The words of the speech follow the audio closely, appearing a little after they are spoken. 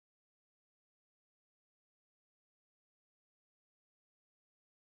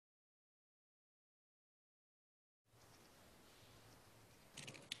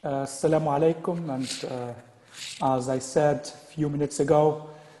Assalamu alaikum, and as I said a few minutes ago,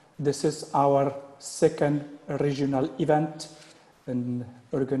 this is our second regional event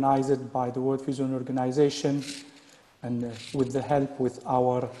organized by the World Free Zone Organization and with the help with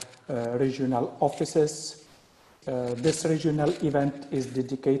our regional offices. This regional event is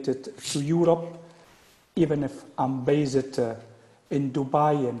dedicated to Europe, even if I'm based in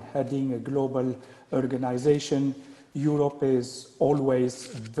Dubai and heading a global organization. Europe is always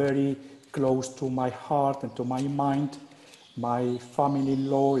very close to my heart and to my mind. My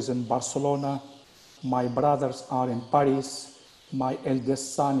family-in-law is in Barcelona. My brothers are in Paris. My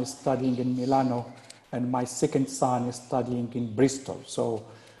eldest son is studying in Milano, and my second son is studying in Bristol. So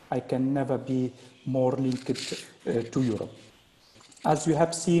I can never be more linked to Europe. As you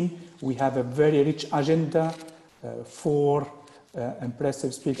have seen, we have a very rich agenda, four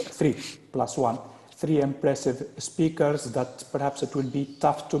impressive speakers, 3 impressive speakers that perhaps it will be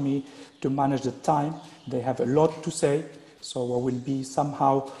tough to me to manage the time. They have a lot to say, so I will be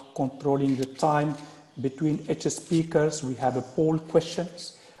somehow controlling the time. Between each speakers, we have a poll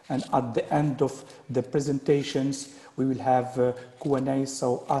questions, and at the end of the presentations, we will have Q&A,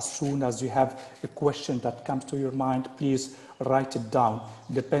 so as soon as you have a question that comes to your mind, please write it down.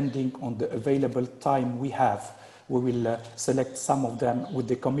 Depending on the available time we have, we will select some of them with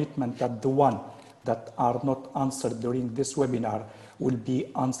the commitment that the one that are not answered during this webinar will be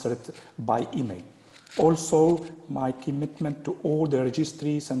answered by email. Also, my commitment to all the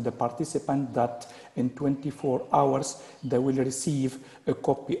registries and the participants that in 24 hours they will receive a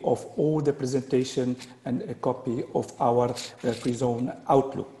copy of all the presentation and a copy of our Free Zone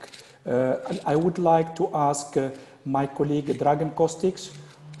Outlook. I would like to ask my colleague Dragan Kostić,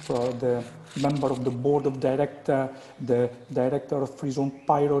 for the member of the board of director, the director of Free Zone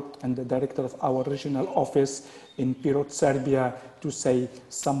Pirot, and the director of our regional office in Pirot, Serbia, to say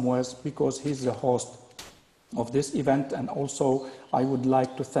some words because he's the host of this event. And also I would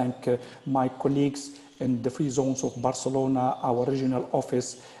like to thank my colleagues in the Free Zones of Barcelona, our regional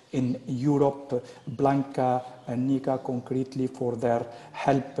office in Europe, Blanca and Nika concretely for their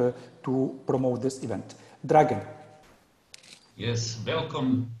help to promote this event. Dragan. Yes,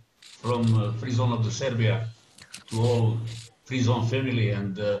 welcome from Free Zone of the Serbia to all Free Zone family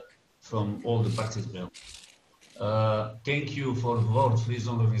and from all the participants. Thank you for World Free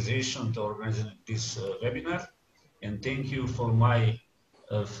Zone Organization to organize this webinar, and thank you for my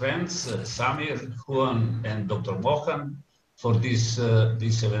friends Samir, Juan, and Dr. Mohan for this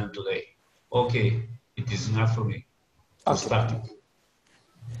event today. Okay, it is enough for me for starting.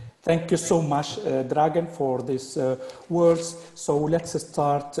 Thank you so much, Dragan, for these words. So let's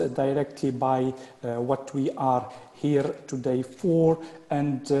start directly by what we are here today for.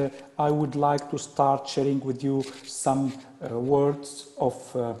 And I would like to start sharing with you some words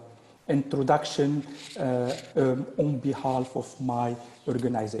of introduction on behalf of my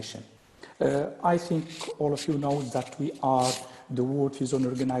organization. I think all of you know that we are the World Free Zone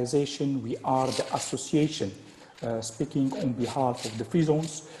Organization. We are the association speaking on behalf of the free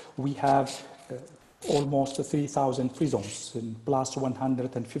zones. We have almost 3,000 free zones in plus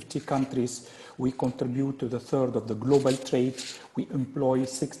 150 countries. We contribute to the third of the global trade. We employ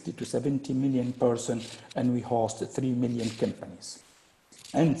 60 to 70 million persons, and we host 3 million companies.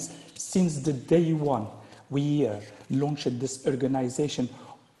 And since the day one, we launched this organization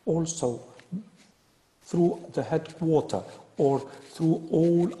also through the headquarters or through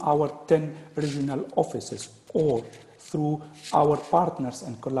all our 10 regional offices or through our partners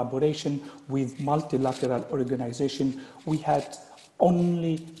and collaboration with multilateral organizations, we had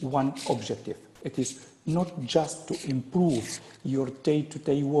only one objective. It is not just to improve your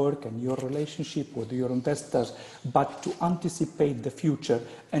day-to-day work and your relationship with your investors, but to anticipate the future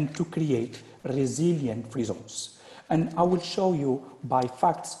and to create resilient free zones. And I will show you by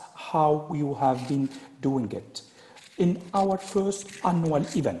facts how we have been doing it. In our first annual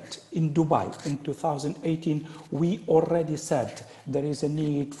event in Dubai in 2018, we already said there is a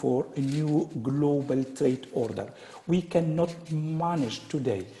need for a new global trade order. We cannot manage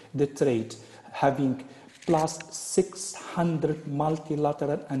today the trade having plus 600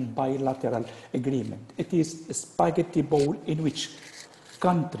 multilateral and bilateral agreements. It is a spaghetti bowl in which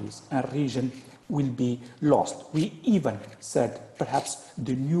countries and regions will be lost. We even said perhaps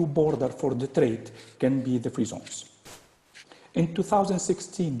the new border for the trade can be the free zones. In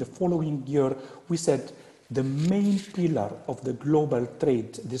 2016, the following year, we said the main pillar of the global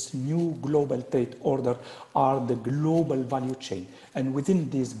trade, this new global trade order, are the global value chain. And within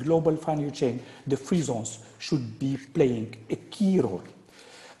this global value chain, the free zones should be playing a key role.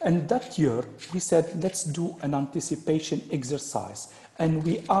 And that year, we said, let's do an anticipation exercise. And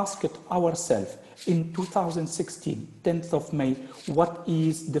we asked ourselves in 2016, 10th of May, what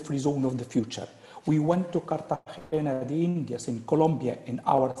is the free zone of the future? We went to Cartagena de Indias in Colombia in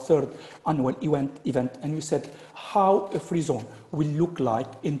our third annual event, and we said how a free zone will look like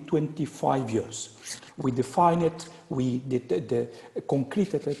in 25 years. We defined it, we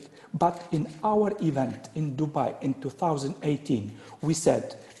concreted it, but in our event in Dubai in 2018, we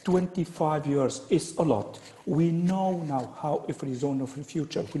said 25 years is a lot. We know now how a free zone of the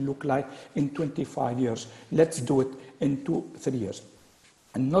future will look like in 25 years. Let's do it in 2-3 years.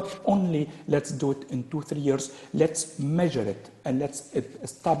 And not only let's do it in 2-3 years, let's measure it and let's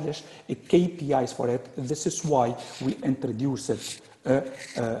establish KPIs for it. This is why we introduced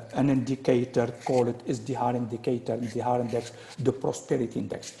an indicator, call it SDR indicator, SDR index, the prosperity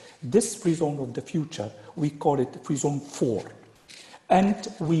index. This free zone of the future, we call it free zone 4. And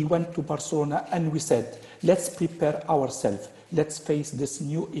we went to Barcelona and we said, let's prepare ourselves. Let's face this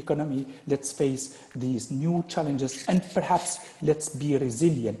new economy. Let's face these new challenges. And perhaps let's be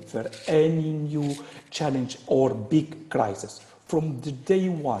resilient for any new challenge or big crisis. From the day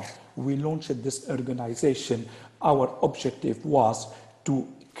one, we launched this organization. Our objective was to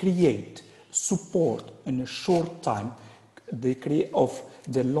create support in a short time of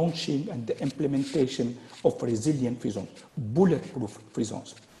the launching and the implementation of resilient free zones, bulletproof free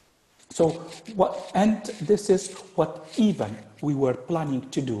zones. So, and this is what even we were planning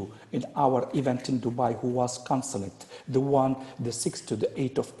to do in our event in Dubai, who was cancelled, the 6th to the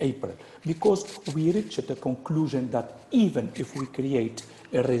 8th of April, because we reached the conclusion that even if we create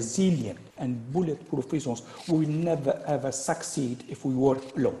a resilient and bulletproof free zones, we will never ever succeed if we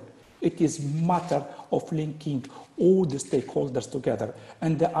work alone. It is a matter of linking all the stakeholders together.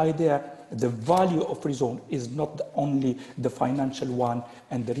 And the idea, the value of free zone is not only the financial one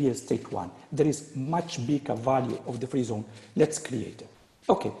and the real estate one. There is much bigger value of the free zone. Let's create it.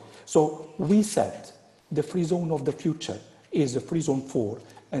 Okay, so we said the free zone of the future is the free zone 4.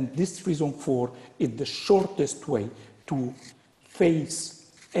 And this free zone 4 is the shortest way to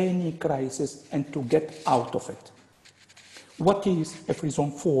face any crisis and to get out of it. What is a free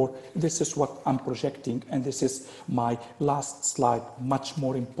zone 4? This is what I'm projecting, and this is my last slide. Much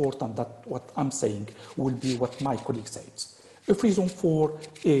more important than what I'm saying will be what my colleague says. A free zone 4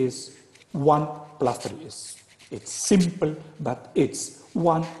 is 1 plus 3. It's simple, but it's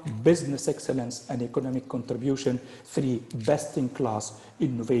 1, business excellence and economic contribution, 3, best-in-class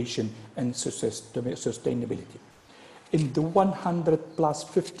innovation and sustainability. In the 100 plus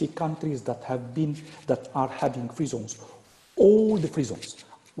 50 countries that are having free zones, all the free zones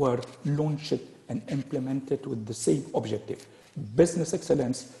were launched and implemented with the same objective, business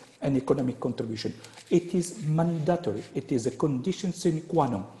excellence and economic contribution. It is mandatory. It is a condition sine qua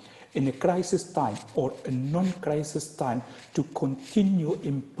non in a crisis time or a non-crisis time to continue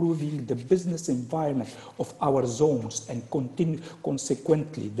improving the business environment of our zones and continue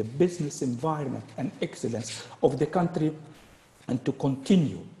consequently the business environment and excellence of the country, and to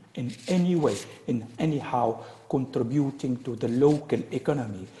continue in any way, in anyhow, contributing to the local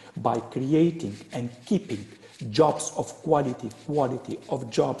economy by creating and keeping jobs of quality of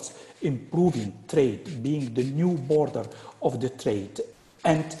jobs, improving trade, being the new border of the trade,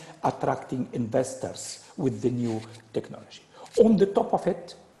 and attracting investors with the new technology. On the top of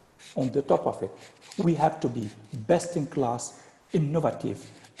it, we have to be best in class, innovative,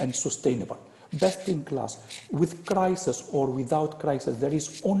 and sustainable. Best in class. With crisis or without crisis, there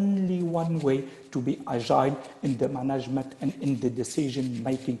is only one way to be agile in the management and in the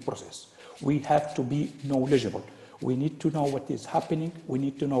decision-making process. We have to be knowledgeable. We need to know what is happening. We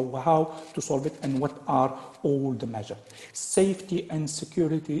need to know how to solve it and what are all the measures. Safety and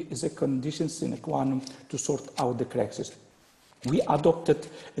security is a condition sine qua non to sort out the crisis. We adopted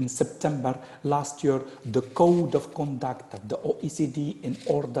in September last year the code of conduct of the OECD in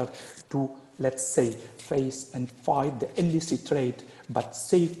order to, let's say, face and fight the illicit trade, but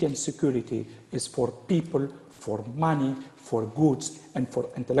safety and security is for people, for money, for goods, and for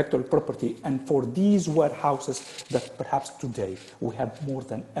intellectual property, and for these warehouses that perhaps today we have more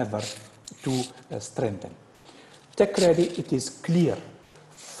than ever to strengthen. Tech ready, it is clear.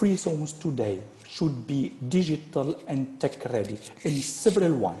 Free zones today should be digital and tech ready in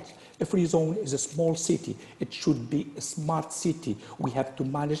several ways. A free zone is a small city. It should be a smart city. We have to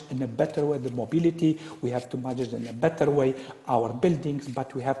manage in a better way the mobility. We have to manage in a better way our buildings,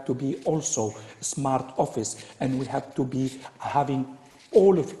 but we have to be also a smart office, and we have to be having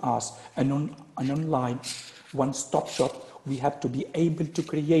all of us an online one-stop shop We have to be able to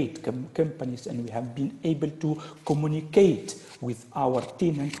create companies, and we have been able to communicate with our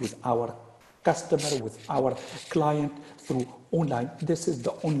tenant, with our customer, with our client through online. This is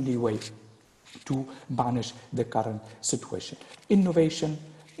the only way to manage the current situation. Innovation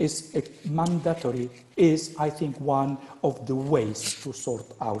is mandatory, is, I think, one of the ways to sort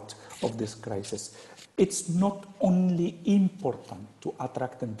out of this crisis. It's not only important to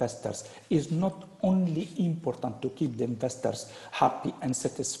attract investors, it's not only important to keep the investors happy and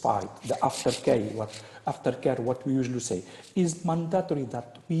satisfied. The aftercare, what we usually say, is mandatory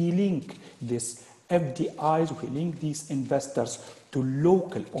that we link this FDIs, we link these investors to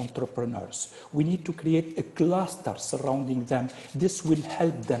local entrepreneurs. We need to create a cluster surrounding them. This will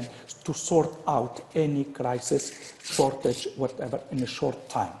help them to sort out any crisis, shortage, whatever, in a short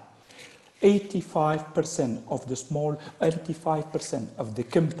time. 85% of the 85% of the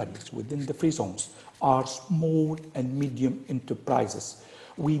companies within the free zones are small and medium enterprises.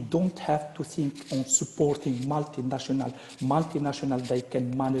 We don't have to think on supporting multinational they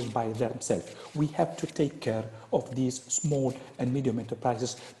can manage by themselves. We have to take care of these small and medium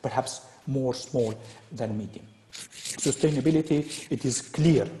enterprises, perhaps more small than medium. Sustainability, it is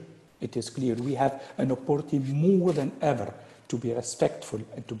clear. It is clear. We have an opportunity more than ever to be respectful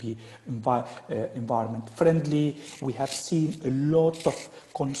and to be environment friendly. We have seen a lot of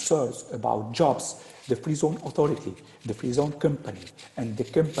concerns about jobs. The Free Zone Authority, the Free Zone Company, and the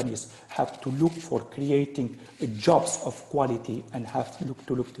companies have to look for creating jobs of quality and have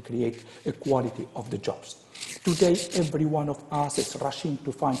to look to create a quality of the jobs. Today, every one of us is rushing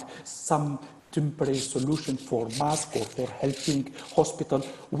to find some temporary solution for mask or for helping hospital.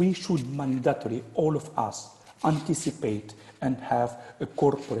 We should mandatory, all of us, anticipate and have a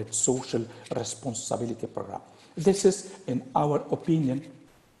corporate social responsibility program. This is, in our opinion,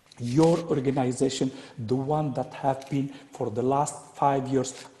 your organization, the one that have been for the last 5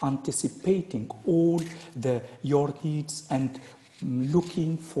 years anticipating all your needs and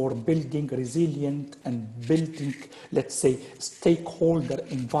looking for building resilient and building, let's say, stakeholder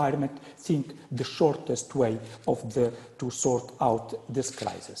environment, think the shortest way to sort out this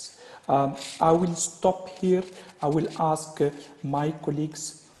crisis. I will stop here. I will ask my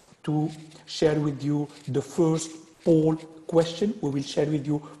colleagues to share with you the first poll question. We will share with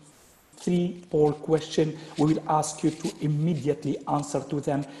you 3 poll questions. We will ask you to immediately answer to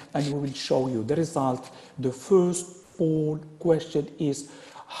them, and we will show you the result. The first poll question is,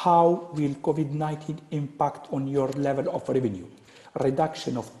 how will COVID-19 impact on your level of revenue?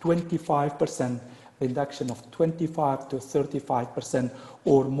 Reduction of 25%, reduction of 25 to 35%,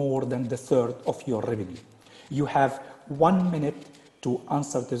 or more than the third of your revenue. You have 1 minute to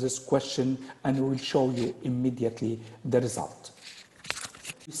answer to this question, and we will show you immediately the result.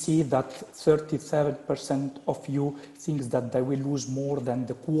 You see that 37% of you thinks that they will lose more than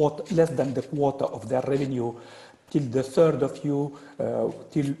the quarter, less than the quarter of their revenue. Till the third of you,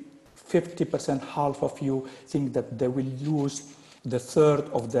 till 50%, half of you think that they will lose the third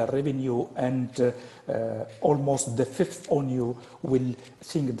of their revenue, and almost the fifth on you will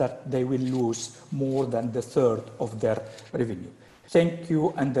think that they will lose more than the third of their revenue. Thank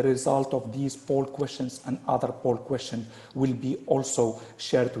you, and the result of these poll questions and other poll questions will be also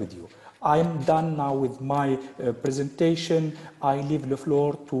shared with you. I am done now with my presentation. I leave the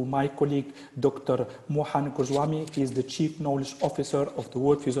floor to my colleague, Dr. Mohan Kurzwami. He is the Chief Knowledge Officer of the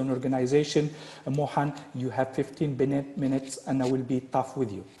World Free Zone Organization. Mohan, you have 15 minutes, and I will be tough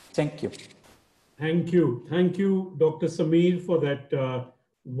with you. Thank you. Thank you. Thank you, Dr. Samir, for that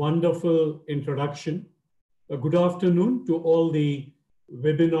wonderful introduction. Good afternoon to all the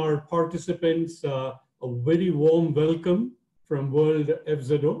webinar participants. A very warm welcome from World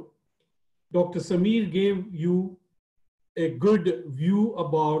FZO. Dr. Samir gave you a good view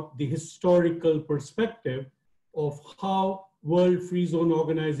about the historical perspective of how World Free Zone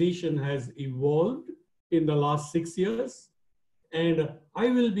Organization has evolved in the last 6 years. And I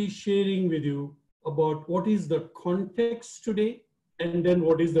will be sharing with you about what is the context today and then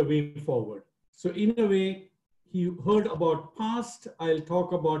what is the way forward. So in a way, you heard about past, I'll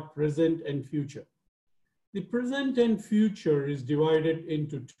talk about present and future. The present and future is divided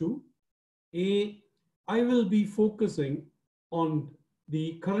into 2. I will be focusing on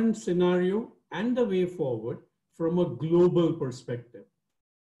the current scenario and the way forward from a global perspective.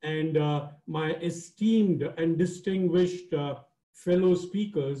 And my esteemed and distinguished fellow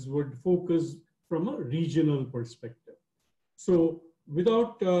speakers would focus from a regional perspective. So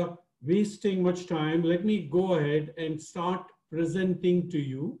without wasting much time, let me go ahead and start presenting to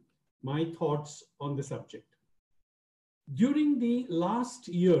you my thoughts on the subject. During the last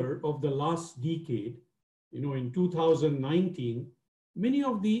year of the last decade, in 2019, many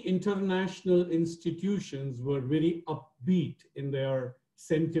of the international institutions were very upbeat in their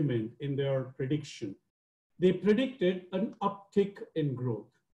sentiment, in their prediction. They predicted an uptick in growth.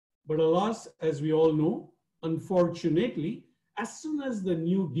 But alas, as we all know, unfortunately, as soon as the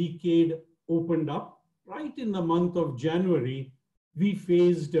new decade opened up, right in the month of January, we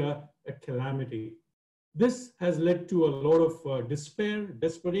faced a calamity. This has led to a lot of despair,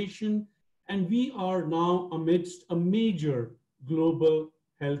 desperation, and we are now amidst a major global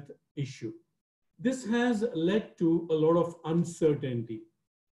health issue. This has led to a lot of uncertainty,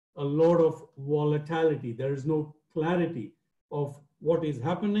 a lot of volatility. There is no clarity of what is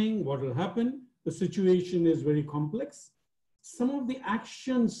happening, what will happen. The situation is very complex. Some of the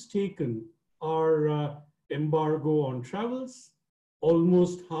actions taken are embargo on travels.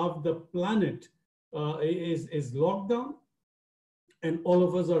 Almost half the planet is locked down, and all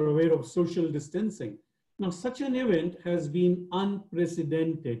of us are aware of social distancing. Now, such an event has been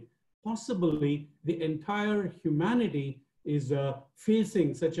unprecedented. Possibly the entire humanity is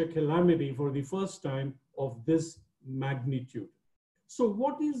facing such a calamity for the first time of this magnitude. So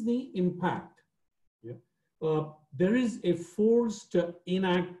what is the impact? There is a forced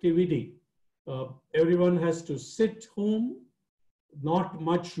inactivity. Everyone has to sit home, not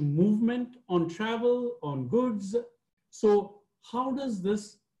much movement on travel, on goods. So how does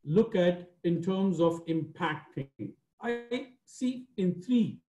this look at in terms of impacting? I see in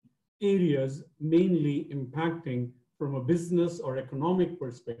three areas mainly impacting from a business or economic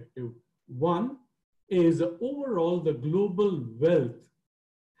perspective. One is overall the global wealth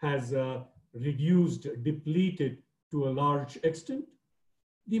has reduced, depleted to a large extent.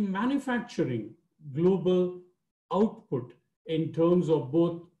 The manufacturing global output in terms of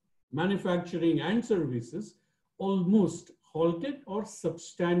both manufacturing and services almost halted or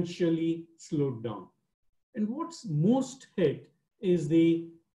substantially slowed down. And what's most hit is the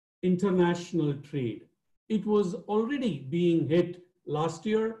international trade. It was already being hit last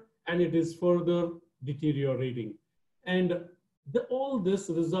year and it is further deteriorating. And all this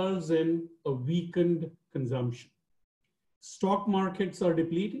results in a weakened consumption. Stock markets are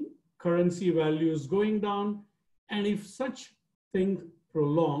depleting, currency values going down, and if such thing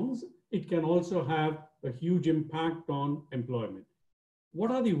prolongs, it can also have a huge impact on employment.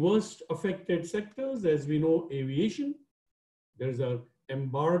 What are the worst affected sectors? As we know, aviation. There's an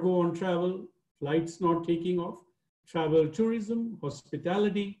embargo on travel, flights not taking off, travel tourism,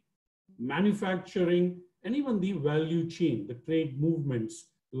 hospitality, manufacturing, and even the value chain, the trade movements,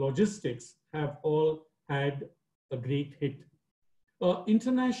 logistics have all had a great hit.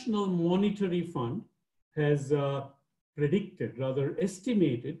 International Monetary Fund has predicted, rather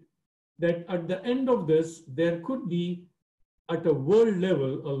estimated, that at the end of this, there could be, at a world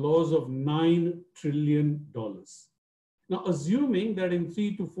level, a loss of $9 trillion. Now, assuming that in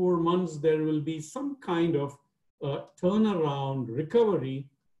 3 to 4 months, there will be some kind of turnaround recovery,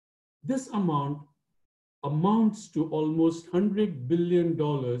 this amount amounts to almost $100 billion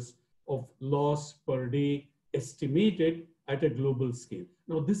of loss per day estimated at a global scale.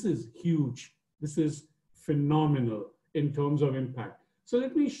 Now, this is huge. This is phenomenal in terms of impact. So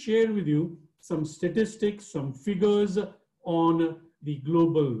let me share with you some statistics, some figures on the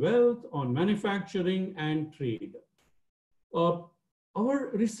global wealth, on manufacturing and trade.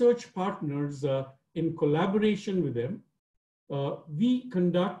 Our research partners, in collaboration with them, we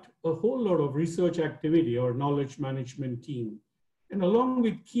conduct a whole lot of research activity, our knowledge management team. And along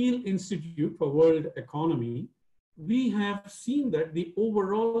with Kiel Institute for World Economy, we have seen that the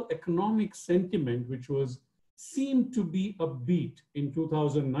overall economic sentiment, which seemed to be upbeat in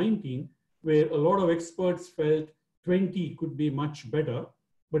 2019, where a lot of experts felt 20 could be much better,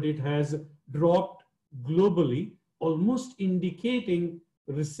 but it has dropped globally, almost indicating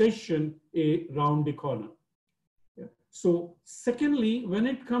recession around the corner. So secondly, when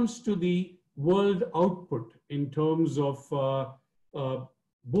it comes to the world output in terms of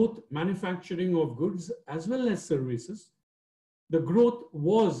both manufacturing of goods as well as services, the growth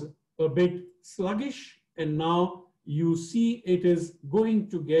was a bit sluggish, and now you see it is going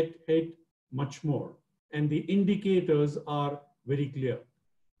to get hit much more. And the indicators are very clear.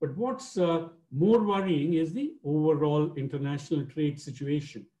 But what's more worrying is the overall international trade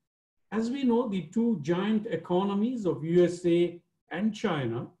situation. As we know, the two giant economies of USA and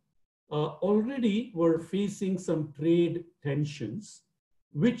China already were facing some trade tensions,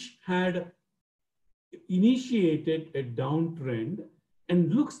 which had initiated a downtrend,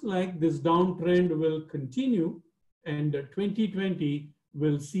 and looks like this downtrend will continue, and 2020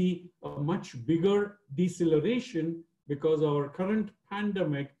 will see a much bigger deceleration because our current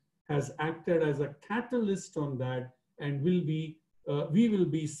pandemic has acted as a catalyst on that, and we will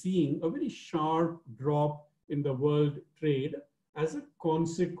be seeing a very sharp drop in the world trade as a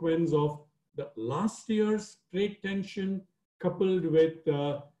consequence of the last year's trade tension coupled with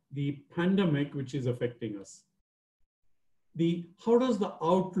the pandemic, which is affecting us. How does the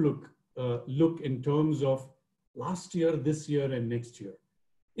outlook look in terms of last year, this year, and next year?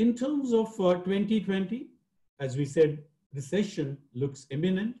 In terms of 2020, as we said, recession looks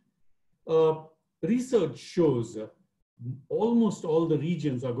imminent. Research shows almost all the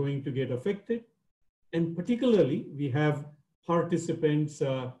regions are going to get affected. And particularly, we have participants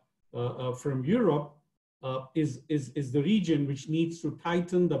from Europe is the region which needs to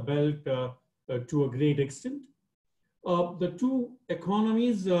tighten the belt to a great extent. The two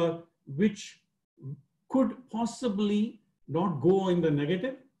economies which could possibly not go in the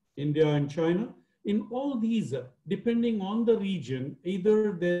negative, India and China. In all these, depending on the region,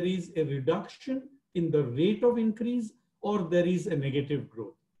 either there is a reduction in the rate of increase or there is a negative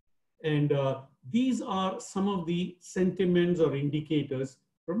growth. And these are some of the sentiments or indicators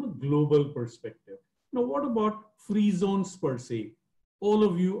from a global perspective. Now, what about free zones per se? All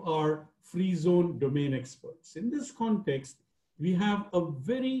of you are free zone domain experts. In this context, we have a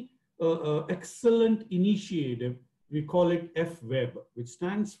very excellent initiative. We call it FWEB, which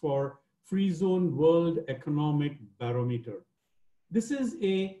stands for Free Zone World Economic Barometer. This is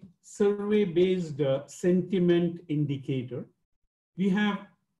a survey-based sentiment indicator. We have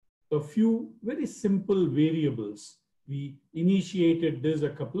a few very simple variables. We initiated this a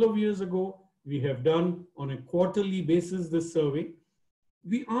couple of years ago. We have done on a quarterly basis this survey.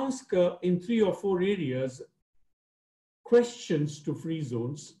 We ask in 3 or 4 areas questions to free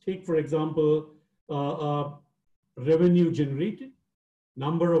zones. Take, for example, revenue generated,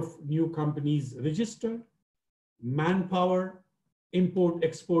 number of new companies registered, manpower,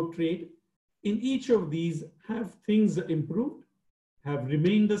 import-export trade. In each of these, have things improved, have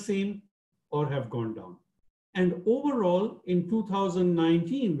remained the same, or have gone down? And overall, in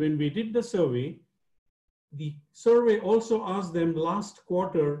 2019, when we did the survey also asked them last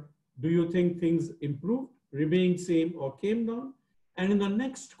quarter, do you think things improved, remained same, or came down? And in the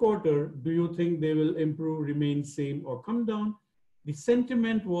next quarter, do you think they will improve, remain same, or come down? The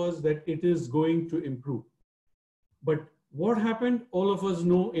sentiment was that it is going to improve. But what happened? All of us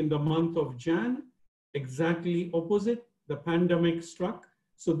know in the month of Jan, exactly opposite, the pandemic struck.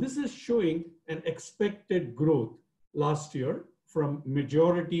 So this is showing an expected growth last year from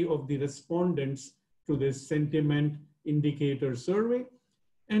majority of the respondents to this sentiment indicator survey.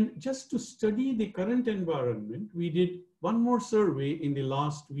 And just to study the current environment, we did one more survey in the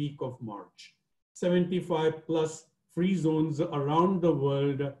last week of March. 75 plus free zones around the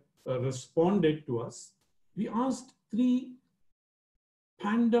world responded to us. We asked 3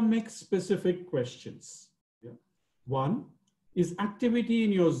 pandemic-specific questions. Yeah. 1, is activity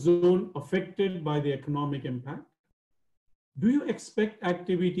in your zone affected by the economic impact? Do you expect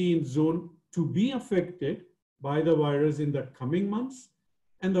activity in zone to be affected by the virus in the coming months?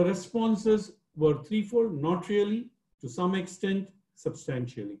 And the responses were threefold: not really, to some extent,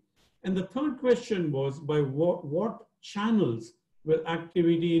 substantially. And the third question was, by what channels will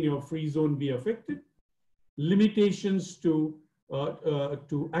activity in your free zone be affected? Limitations to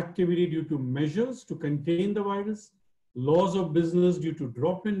activity due to measures to contain the virus, loss of business due to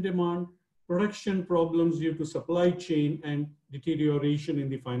drop in demand, production problems due to supply chain, and deterioration in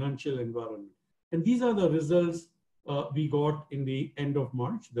the financial environment. And these are the results we got in the end of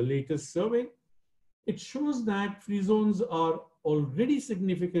March, the latest survey. It shows that free zones are already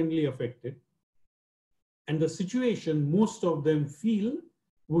significantly affected, and the situation most of them feel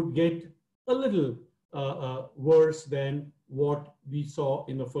would get a little worse than what we saw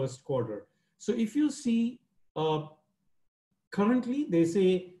in the first quarter. So if you see, currently they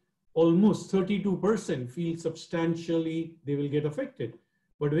say almost 32% feel substantially they will get affected.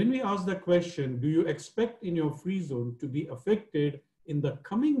 But when we ask the question, do you expect in your free zone to be affected in the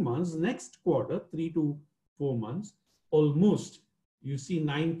coming months, next quarter, 3 to 4 months, almost you see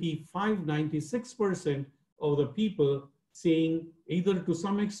 95, 96% of the people saying either to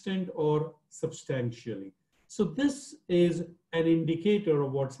some extent or substantially. So this is an indicator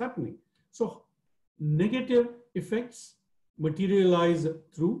of what's happening. So negative effects materialize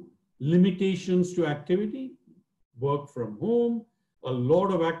through limitations to activity, work from home. A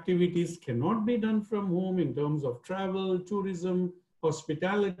lot of activities cannot be done from home in terms of travel, tourism,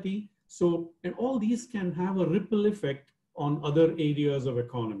 hospitality. So, and all these can have a ripple effect on other areas of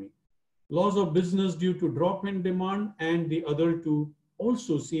economy. Loss of business due to drop in demand, and the other two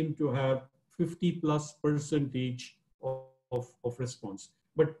also seem to have 50+% of response.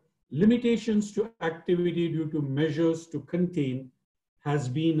 But limitations to activity due to measures to contain has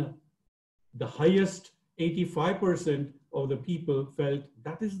been the highest. 85% of the people felt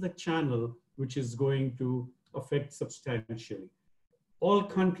that is the channel which is going to affect substantially. All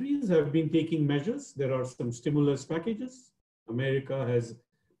countries have been taking measures. There are some stimulus packages. America has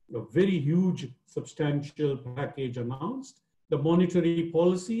a very huge, substantial package announced. The monetary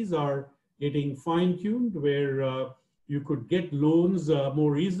policies are getting fine-tuned where you could get loans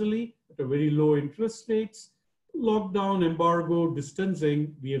more easily at a very low interest rates. Lockdown, embargo,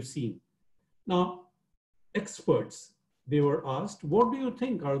 distancing, we have seen. Now, experts, they were asked, what do you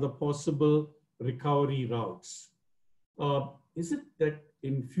think are the possible recovery routes? Is it that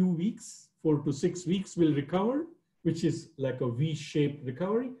in few weeks, 4 to 6 weeks, we'll recover, which is like a V-shaped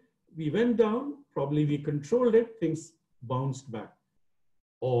recovery? We went down, probably we controlled it, things bounced back.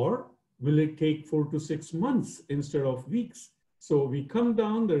 Or will it take 4 to 6 months instead of weeks? So we come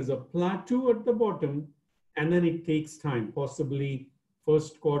down, there's a plateau at the bottom, and then it takes time, possibly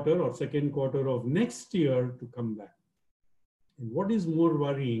first quarter or second quarter of next year to come back. And what is more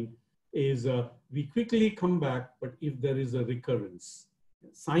worrying is we quickly come back, but if there is a recurrence,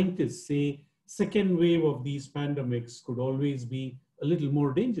 scientists say second wave of these pandemics could always be a little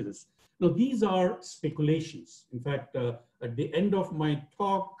more dangerous. Now, these are speculations. In fact, at the end of my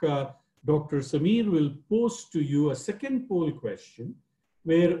talk, Dr. Sameer will pose to you a second poll question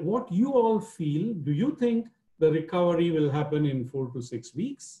where what you all feel, do you think the recovery will happen in 4 to 6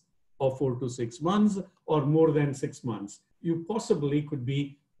 weeks or 4 to 6 months or more than 6 months? You possibly could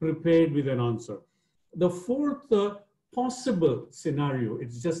be prepared with an answer. The fourth possible scenario,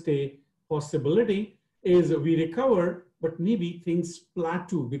 it's just a possibility, is we recover, but maybe things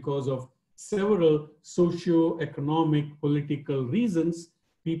plateau because of several socio-economic, political reasons.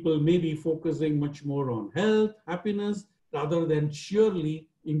 People may be focusing much more on health, happiness, rather than surely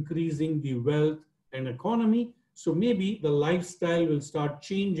increasing the wealth and economy. So maybe the lifestyle will start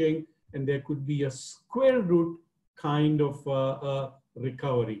changing and there could be a square root kind of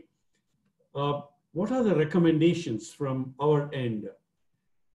recovery. What are the recommendations from our end?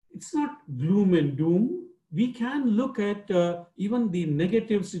 It's not gloom and doom. We can look at even the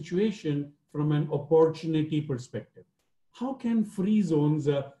negative situation from an opportunity perspective. How can free zones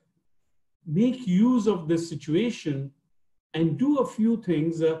make use of this situation and do a few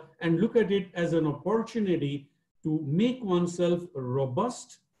things and look at it as an opportunity to make oneself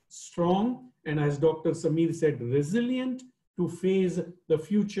robust, strong, and as Dr. Sameer said, resilient to face the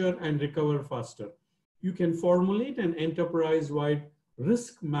future and recover faster. You can formulate an enterprise-wide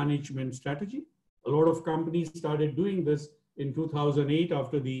risk management strategy. A lot of companies started doing this in 2008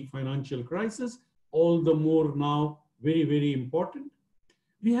 after the financial crisis, all the more now very, very important.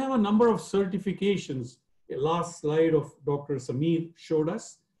 We have a number of certifications. The last slide of Dr. Sameer showed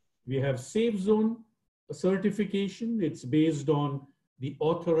us. We have Safe Zone certification. It's based on the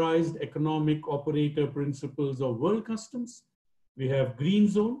authorized economic operator principles of World Customs. We have Green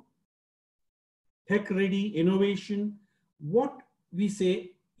Zone, Tech Ready, Innovation. What we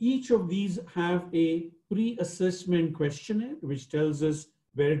say, each of these have a pre-assessment questionnaire, which tells us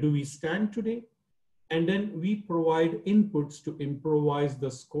where do we stand today. And then we provide inputs to improvise the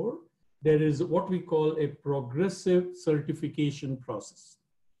score. There is what we call a progressive certification process.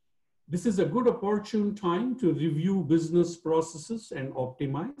 This is a good opportune time to review business processes and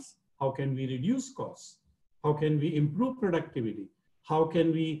optimize. How can we reduce costs? How can we improve productivity? How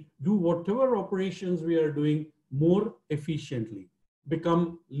can we do whatever operations we are doing more efficiently?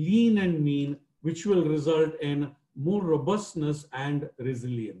 Become lean and mean, which will result in more robustness and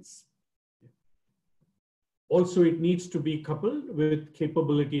resilience. Also, it needs to be coupled with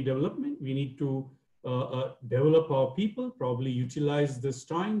capability development. We need to develop our people, probably utilize this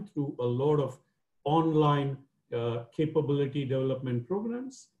time through a lot of online capability development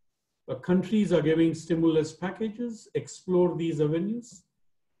programs. Countries are giving stimulus packages, explore these avenues.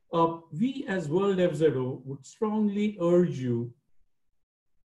 We as World FZO would strongly urge you,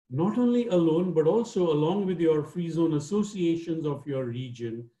 not only alone, but also along with your free zone associations of your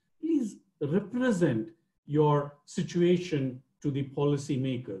region, please represent your situation to the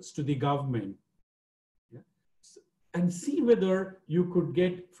policymakers, to the government, and see whether you could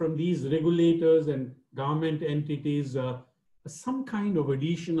get from these regulators and government entities some kind of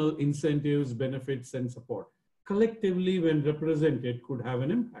additional incentives, benefits, and support. Collectively, when represented, could have an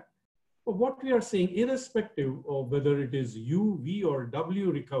impact. But what we are saying, irrespective of whether it is U, V, or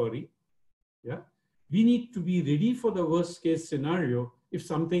W recovery, we need to be ready for the worst case scenario. If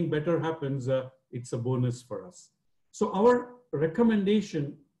something better happens, it's a bonus for us. So our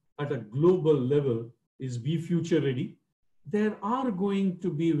recommendation at a global level is be future ready. there are going to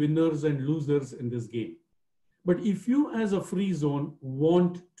be winners and losers in this game. But if you as a free zone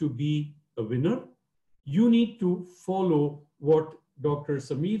want to be a winner, you need to follow what Dr.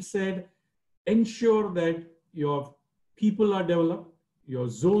 Samir said, ensure that your people are developed, your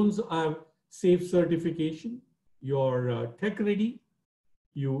zones are safe certification, you're tech ready,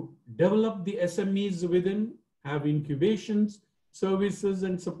 you develop the SMEs within, have incubations, services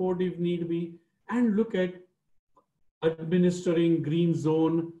and support if need be, and look at administering green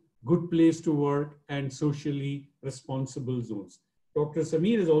zone, good place to work, and socially responsible zones. Dr.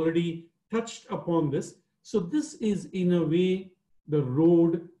 Samir has already touched upon this. So this is, in a way, the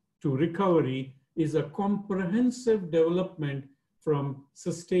road to recovery is a comprehensive development from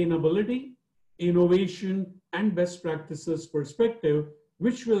sustainability, innovation, and best practices perspective,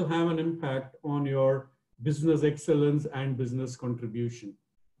 which will have an impact on your business excellence and business contribution.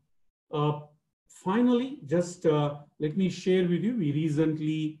 Finally, just let me share with you, we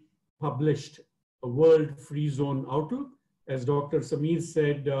recently published a World Free Zone Outlook. As Dr. Samir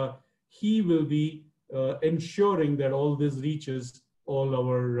said, he will be ensuring that all this reaches all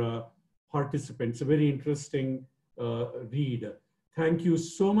our participants. A very interesting read. Thank you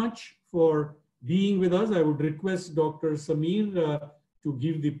so much for being with us. I would request Dr. Samir to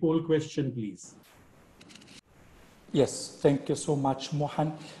give the poll question, please. Yes, thank you so much,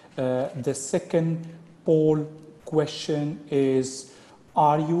 Mohan. The second poll question is,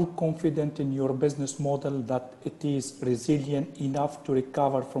 are you confident in your business model that it is resilient enough to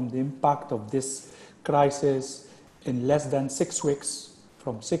recover from the impact of this crisis in less than 6 weeks,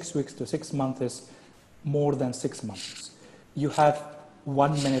 from 6 weeks to 6 months, more than 6 months? You have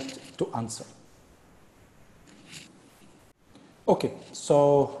 1 minute to answer. Okay,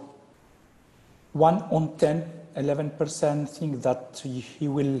 so 1 on 10, 11% think that he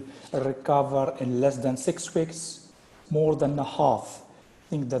will recover in less than 6 weeks. More than a half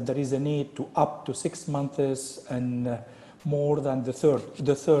think that there is a need to up to 6 months, and more than the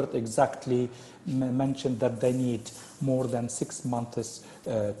third exactly mentioned that they need more than 6 months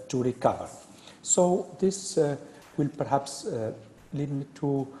to recover. So this will perhaps lead me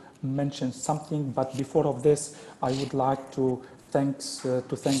to mention something, but before of this, I would like to thank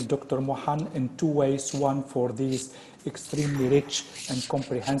Dr. Mohan in 2 ways. One, for this extremely rich and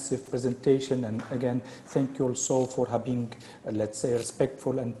comprehensive presentation, and again, thank you also for having, let's say,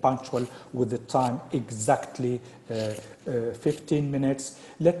 respectful and punctual with the time, exactly 15 minutes.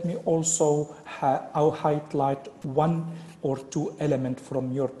 Let me also highlight 1 or 2 elements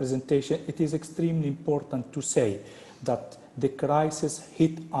from your presentation. It is extremely important to say that the crisis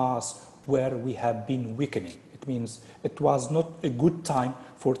hit us where we have been weakening. It means it was not a good time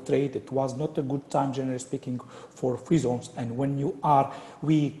for trade. It was not a good time, generally speaking, for free zones. And when you are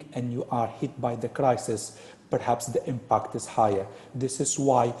weak and you are hit by the crisis, perhaps the impact is higher. This is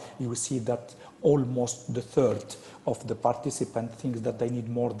why you see that almost the third of the participants thinks that they need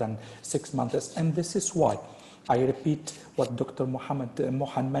more than 6 months. And this is why I repeat what Dr.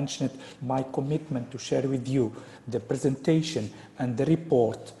 Mohan mentioned, my commitment to share with you the presentation and the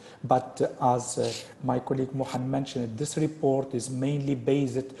report. But as my colleague Mohan mentioned, this report is mainly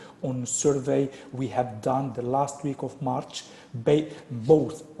based on survey we have done the last week of March,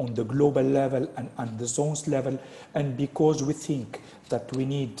 both on the global level and the zones level, and because we think that we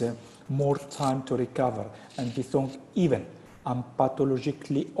need more time to recover, and we think even I'm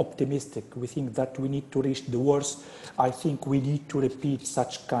pathologically optimistic. We think that we need to reach the worst. I think we need to repeat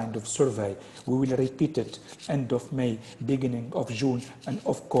such kind of survey. We will repeat it end of May, beginning of June, and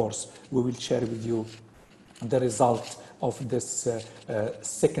of course, we will share with you the result of this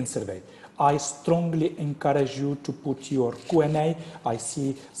second survey. I strongly encourage you to put your Q&A. I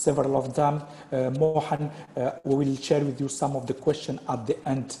see several of them. Mohan, we will share with you some of the questions at the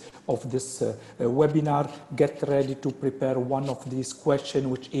end of this webinar. Get ready to prepare one of these questions,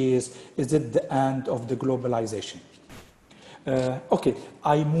 which is it the end of the globalization? Okay,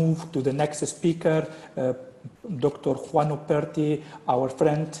 I move to the next speaker, Dr. Juan Operti, our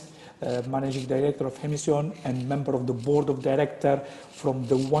friend, Managing Director of Hemision and member of the Board of Directors from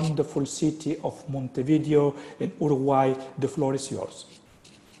the wonderful city of Montevideo in Uruguay. The floor is yours.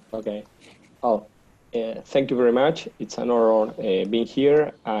 Okay. Oh, thank you very much. It's an honor being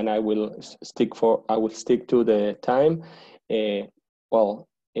here, and I will stick to the time. Good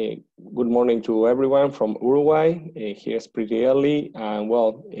morning to everyone from Uruguay. Here it's pretty early, and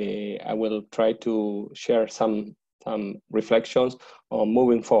I will try to share some reflections on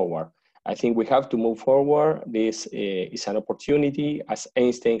moving forward. I think we have to move forward. This is an opportunity. As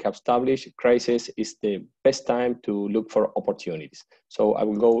Einstein have established, crisis is the best time to look for opportunities. So I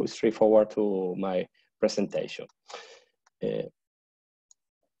will go straight forward to my presentation.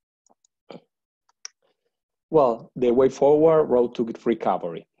 Well, the way forward, road to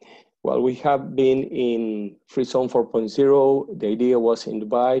recovery. Well, we have been in Free Zone 4.0. The idea was in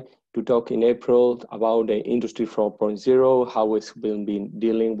Dubai to talk in April about the Industry 4.0, how it's been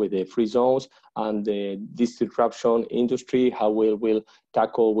dealing with the free zones and this disruption industry, how we will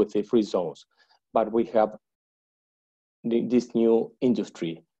tackle with the free zones. But we have this new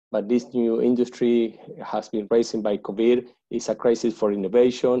industry. But this new industry has been raised by COVID. It's a crisis for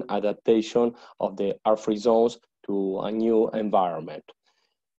innovation, adaptation of our free zones to a new environment.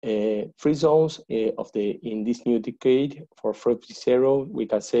 Free zones in this new decade for 4.0, we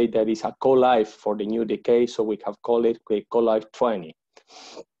can say that is a co-life for the new decade, so we have called it co-life 20.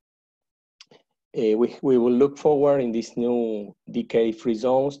 We will look forward in this new decade free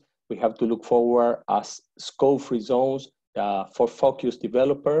zones. We have to look forward as scope free zones for focused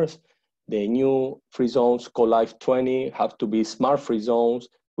developers. The new free zones co-life 20 have to be smart free zones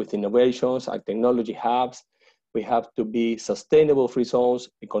with innovations and technology hubs. We have to be sustainable free zones,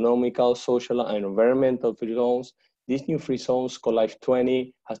 economical, social, and environmental free zones. These new free zones, co-life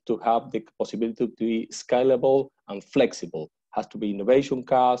 20, has to have the possibility to be scalable and flexible, has to be innovation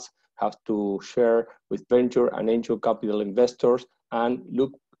hubs, have to share with venture and angel capital investors, and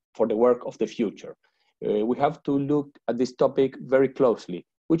look for the work of the future. We have to look at this topic very closely.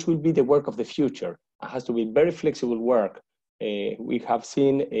 Which will be the work of the future? It has to be very flexible work. We have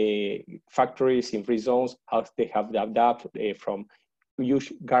seen factories in free zones, how they have adapted from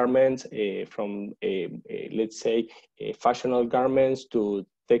huge garments, from let's say fashionable garments to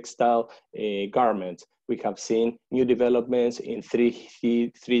textile garments. We have seen new developments in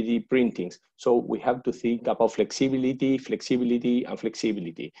 3D printings. So we have to think about flexibility, and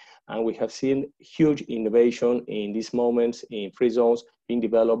flexibility. And we have seen huge innovation in these moments in free zones being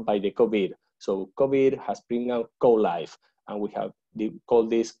developed by the COVID. So COVID has bring out co-life, and we have called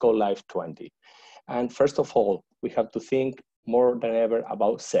this co-life 20. And first of all, we have to think more than ever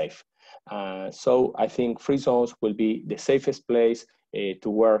about safe. So I think free zones will be the safest place to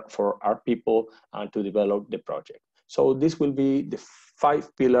work for our people and to develop the project. So this will be the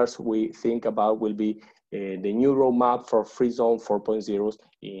 5 pillars we think about will be the new roadmap for Free Zone 4.0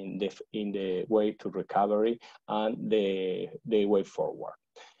 in the way to recovery and the way forward.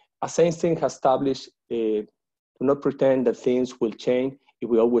 As Einstein has established, do not pretend that things will change if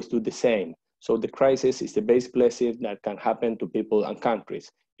we always do the same. So the crisis is the best blessing that can happen to people and countries,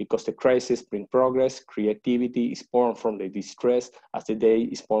 because the crisis brings progress. Creativity is born from the distress as the day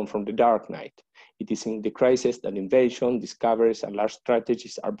is born from the dark night. It is in the crisis that invention, discoveries, and large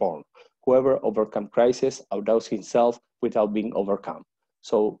strategies are born. Whoever overcomes crisis outdoes himself without being overcome.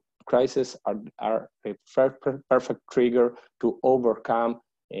 So crises are a perfect trigger to overcome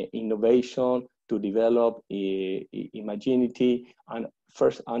innovation, to develop imaginity, and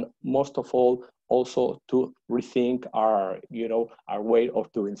first and most of all, also to rethink our way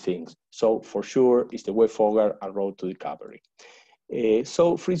of doing things. So for sure, it's the way forward and road to recovery.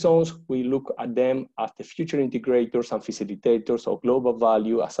 So free zones, we look at them as the future integrators and facilitators of global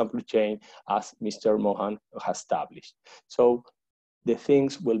value as supply chain, as Mr. Mohan has established. So the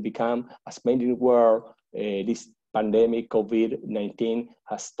things will become as made in the world. This pandemic, COVID-19,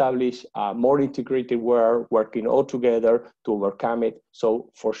 has established a more integrated world, working all together to overcome it. So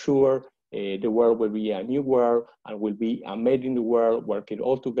for sure, the world will be a new world and will be a made in the world, working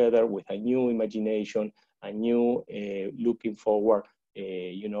all together with a new imagination, a new looking forward,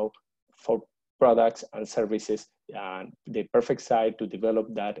 for products and services. And the perfect site to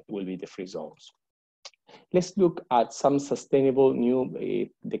develop that will be the free zones. Let's look at some sustainable new,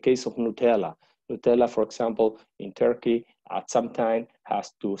 the case of Nutella. Nutella, for example, in Turkey, at some time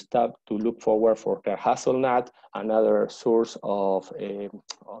has to stop to look forward for their hazelnut, another source of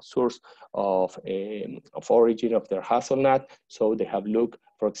origin of their hazelnut. So they have looked,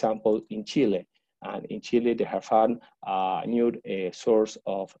 for example, in Chile. And in Chile, they have found a new source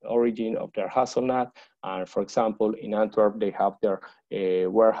of origin of their hazelnut. And for example, in Antwerp, they have their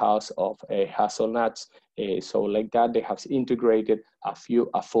warehouse of hazelnuts. So like that, they have integrated a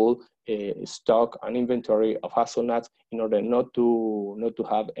full stock and inventory of hazelnuts in order not to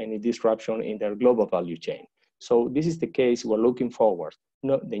have any disruption in their global value chain. So this is the case we're looking forward.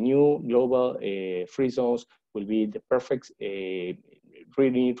 The new global free zones will be the perfect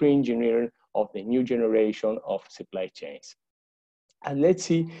re-engineering of the new generation of supply chains. And let's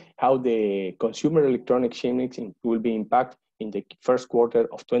see how the consumer electronic chains will be impacted in the first quarter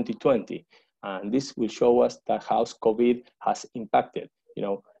of 2020. And this will show us that how COVID has impacted,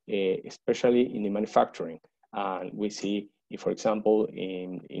 especially in the manufacturing. And we see for example,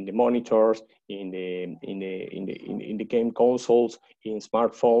 in the monitors, in the game consoles, in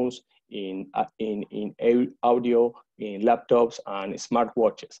smartphones, in audio, in laptops and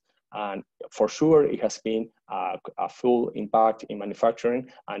smartwatches. And for sure, it has been a full impact in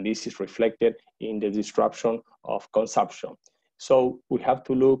manufacturing, and this is reflected in the disruption of consumption. So we have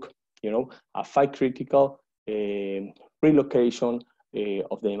to look, at 5 critical relocation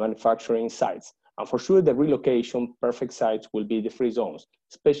of the manufacturing sites. And for sure, the relocation perfect sites will be the free zones,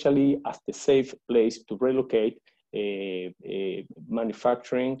 especially as the safe place to relocate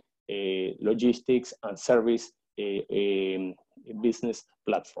manufacturing, logistics, and service business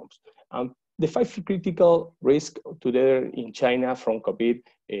platforms. The 5 critical risks today in China from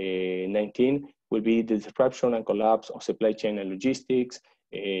COVID-19 will be the disruption and collapse of supply chain and logistics.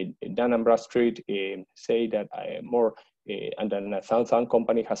 Dun & Bradstreet say that more than 1,000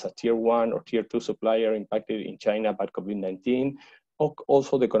 company has a tier 1 or tier 2 supplier impacted in China by COVID-19.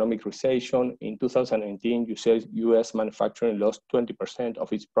 Also, the economic recession. In 2019, US manufacturing lost 20%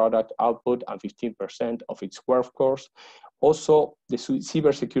 of its product output and 15% of its workforce. Also, the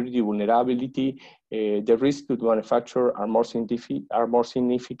cybersecurity vulnerability, the risk to the manufacturer are more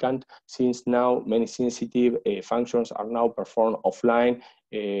significant since now many sensitive functions are now performed offline,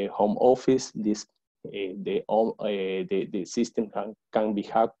 home office. The system can be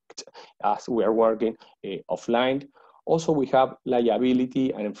hacked as we are working offline. Also, we have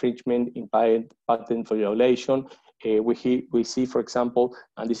liability and infringement in patent violation. We see, for example,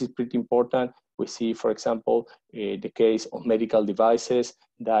 and this is pretty important, we see, for example, the case of medical devices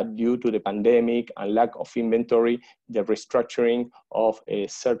that due to the pandemic and lack of inventory, the restructuring of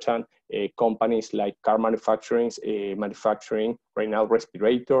certain companies like car manufacturing right now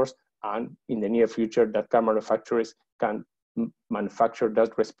respirators, and in the near future that car manufacturers can manufacture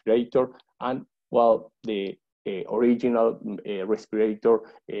that respirator, and well, the original respirator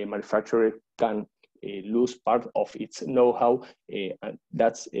manufacturer can lose part of its know-how, and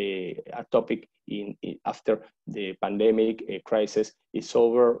that's a topic after the pandemic crisis is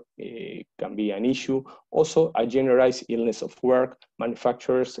over, can be an issue. Also, a generalized illness of work.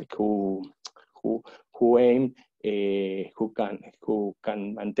 Manufacturers who can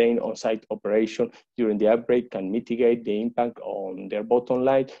maintain on-site operation during the outbreak can mitigate the impact on their bottom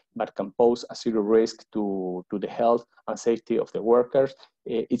line, but can pose a serious risk to the health and safety of the workers.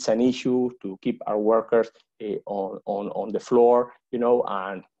 It's an issue to keep our workers on the floor,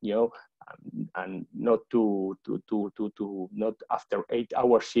 and not not after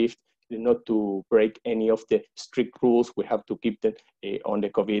 8-hour shift, not to break any of the strict rules. We have to keep them on the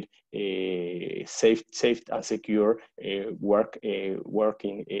COVID safe and secure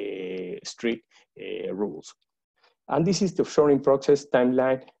working strict rules. And this is the offshoring process,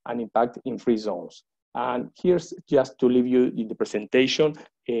 timeline, and impact in free zones. And here's just to leave you in the presentation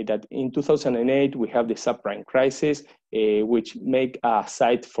that in 2008, we have the subprime crisis, which make a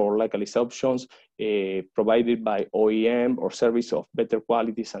site for localized options provided by OEM or service of better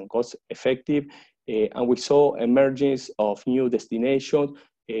qualities and cost effective. And we saw emergence of new destinations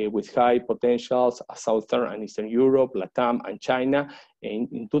with high potentials, Southern and Eastern Europe, LATAM, and China.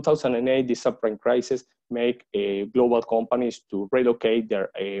 In 2008, the subprime crisis make global companies to relocate their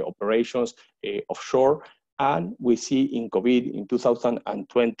operations offshore. And we see in COVID in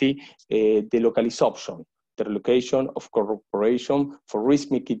 2020, the localized option, the relocation of corporation for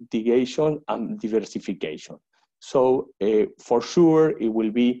risk mitigation and diversification. So for sure, it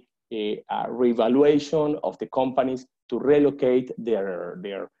will be a reevaluation of the companies to relocate their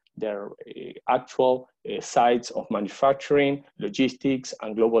actual sites of manufacturing, logistics,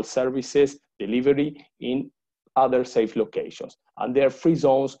 and global services delivery in other safe locations. And their free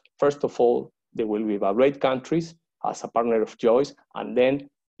zones, first of all, they will evaluate countries as a partner of choice, and then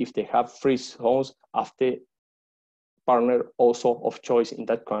if they have free zones, after partner also of choice in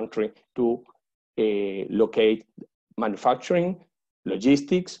that country to locate manufacturing,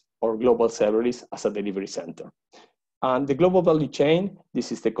 logistics, or global service as a delivery center. And the global value chain,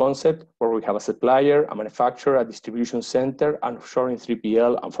 this is the concept where we have a supplier, a manufacturer, a distribution center, and offshoring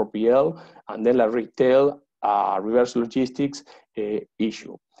 3PL and 4PL, and then a retail, reverse logistics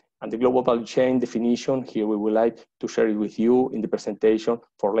issue. And the global value chain definition, here we would like to share it with you in the presentation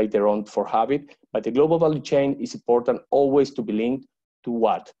for later on for habit. But the global value chain is important always to be linked to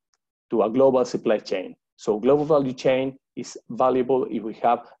what? To a global supply chain. So global value chain is valuable if we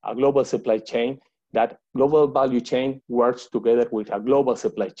have a global supply chain. That global value chain works together with a global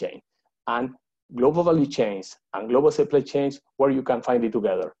supply chain. And global value chains and global supply chains, where you can find it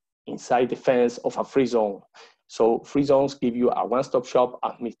together? Inside the fence of a free zone. So free zones give you a one-stop shop,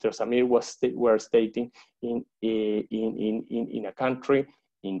 as Mr. Samir were stating, in a country,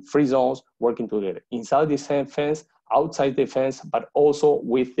 in free zones, working together inside the same fence, outside the fence, but also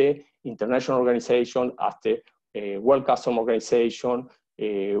with the international organization, as the World Customs Organization,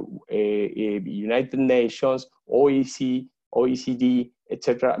 United Nations, OECD,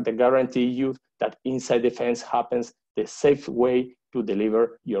 etc., that guarantee you that inside the fence happens the safe way to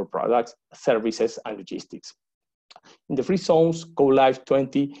deliver your products, services, and logistics. In the free zones, Go Live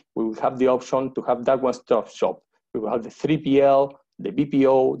 20, we will have the option to have that one-stop shop. We will have the 3PL, the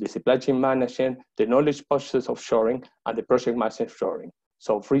BPO, the supply chain management, the knowledge process offshoring, and the project management offshoring.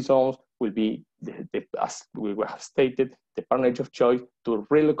 So free zones will be, as we have stated, the partner of choice to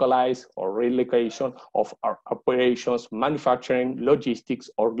relocalize or relocation of our operations, manufacturing, logistics,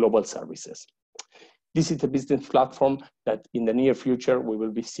 or global services. This is the business platform that in the near future we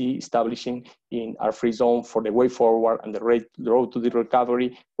will be establishing in our free zone for the way forward and the road to the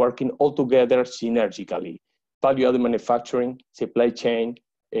recovery, working all together synergically. Value-added manufacturing, supply chain,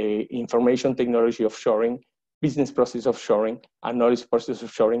 information technology offshoring, business process offshoring, and knowledge process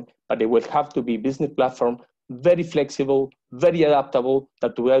offshoring, but they will have to be business platform, very flexible, very adaptable,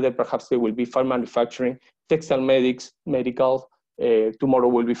 that together perhaps they will be farm manufacturing, textile medical, tomorrow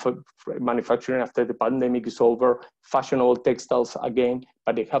will be manufacturing after the pandemic is over, fashionable textiles again,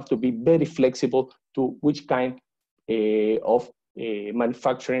 but they have to be very flexible to which kind of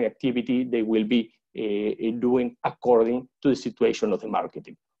manufacturing activity they will be doing according to the situation of the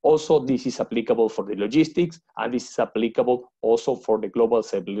marketing. Also, this is applicable for the logistics, and this is applicable also for the global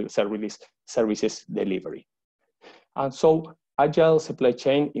services delivery. And so, agile supply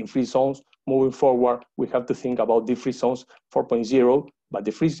chain in free zones, moving forward, we have to think about the free zones 4.0, but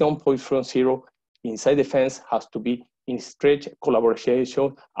the free zone 4.0 inside the fence has to be in stretch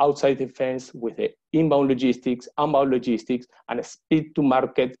collaboration outside the fence with the inbound logistics, outbound logistics, and a speed to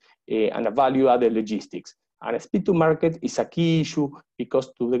market and a value-added logistics. And speed to market is a key issue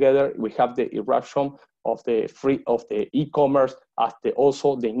because together we have the eruption of the e-commerce as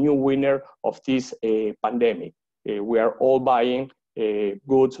also the new winner of this pandemic. We are all buying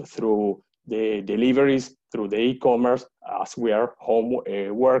goods through the deliveries, through the e-commerce as we are home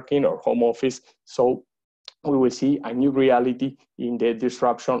working or home office. So we will see a new reality in the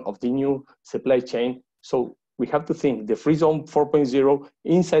disruption of the new supply chain. So we have to think the free zone 4.0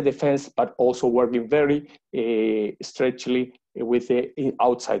 inside the fence, but also working very stretchly with the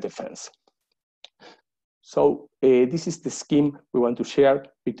outside the fence. So this is the scheme we want to share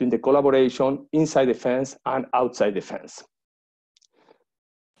between the collaboration inside the fence and outside the fence.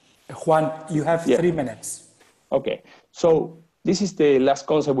 Juan, you have 3 minutes. Okay, so this is the last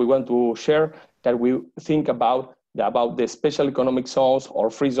concept we want to share that we think about the special economic zones or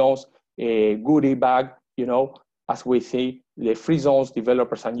free zones, goodie bag, you know, as we see the free zones,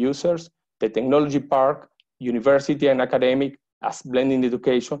 developers and users, the technology park, university and academic as blending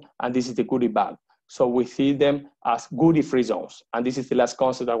education, and this is the goodie bag. So we see them as goodie free zones. And this is the last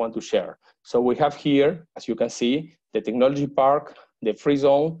concept I want to share. So we have here, as you can see, the technology park, the free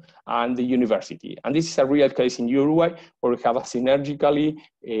zone, and the university. And this is a real case in Uruguay where we have a synergically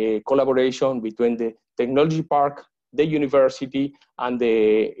collaboration between the technology park, the university, and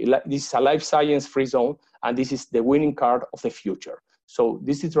this is a life science free zone, and this is the winning card of the future. So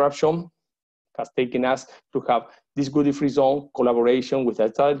this disruption has taken us to have this goodie free zone collaboration with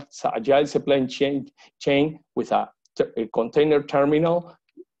agile supply chain with a container terminal,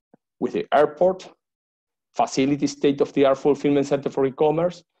 with the airport, facility state-of-the-art fulfillment center for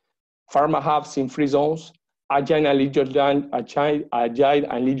e-commerce, pharma hubs in free zones, agile and lead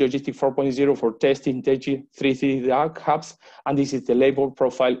logistic 4.0 for testing, 3D dark hubs, and this is the labor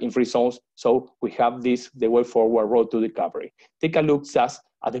profile in free zones. So we have this, the way forward road to recovery. Take a look just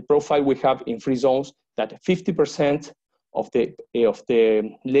at the profile we have in free zones, that 50% of the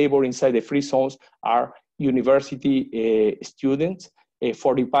labor inside the free zones are university students,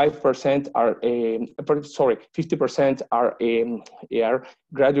 45% are, 50% are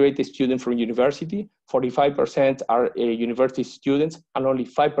graduate students from university, 45% are university students, and only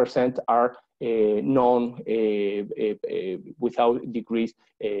 5% are without degrees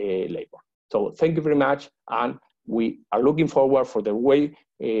labor. So thank you very much, and we are looking forward for the way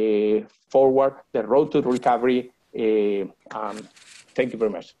forward, the road to recovery. Thank you very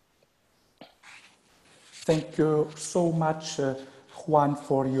much. Thank you so much, Juan,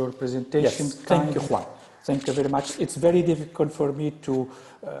 for your presentation. Yes, thank you, Juan. Thank you very much. It's very difficult for me to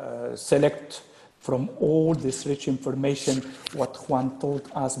select from all this rich information, what Juan told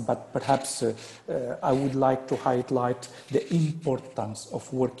us, but perhaps I would like to highlight the importance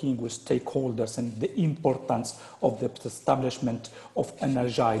of working with stakeholders and the importance of the establishment of an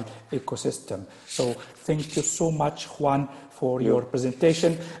agile ecosystem. So thank you so much, Juan, for your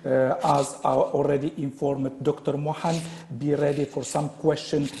presentation. As I already informed Dr. Mohan, be ready for some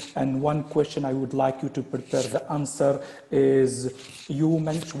question. And one question I would like you to prepare the answer is, you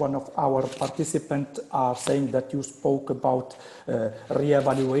mentioned, one of our participants are saying that you spoke about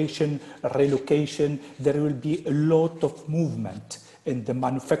reevaluation, relocation. There will be a lot of movement in the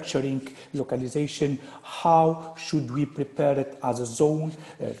manufacturing localization. How should we prepare it as a zone,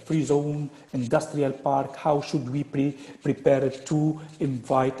 free zone, industrial park? How should we prepare it to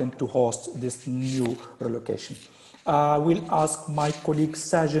invite and to host this new relocation? I will ask my colleague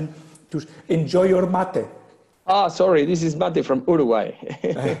Sajan to enjoy your mate. Ah, sorry, this is Mate from Uruguay.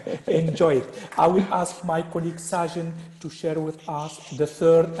 Enjoy it. I will ask my colleague Sajan to share with us the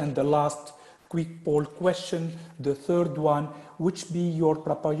third and the last quick poll question. The third one, which be your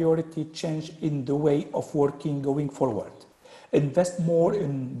priority change in the way of working going forward? Invest more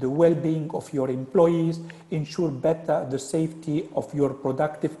in the well-being of your employees, ensure better the safety of your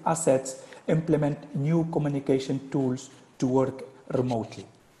productive assets, implement new communication tools to work remotely.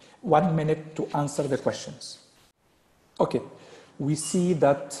 1 minute to answer the questions. Okay, we see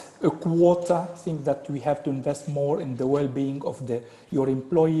that a quarter think that we have to invest more in the well-being of your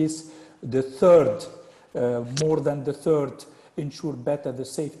employees. The third, more than the third, ensure better the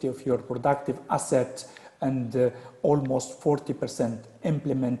safety of your productive asset, and almost 40%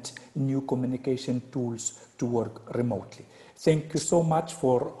 implement new communication tools to work remotely. Thank you so much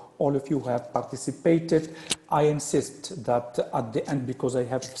for all of you who have participated. I insist that at the end, because I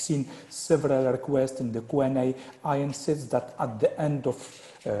have seen several requests in the Q&A, I insist that at the end of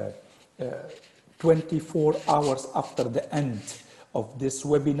 24 hours after the end of this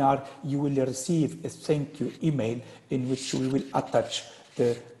webinar, you will receive a thank you email in which we will attach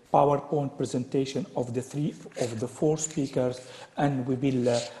the PowerPoint presentation of the four speakers, and we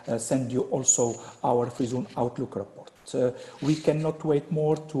will send you also our Free Zone Outlook report. We cannot wait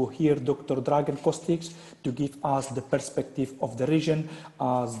more to hear Dr. Dragan Kostić to give us the perspective of the region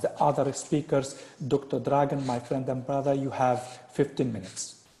as the other speakers. Dr. Dragan, my friend and brother, you have 15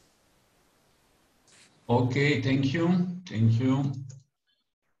 minutes. Okay, thank you. Thank you.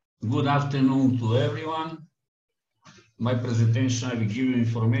 Good afternoon to everyone. My presentation, I will give you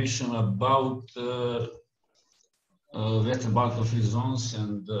information about Western Balkan free zones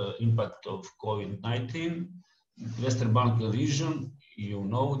and the impact of COVID-19. Western Balkan region, you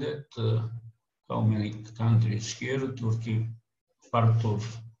know that how many countries here, Turkey, part of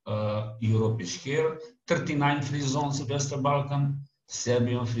Europe is here. 39 free zones in Western Balkan,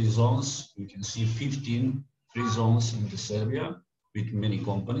 Serbian free zones. You can see 15 free zones in the Serbia with many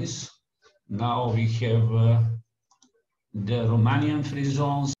companies. Now we have the Romanian free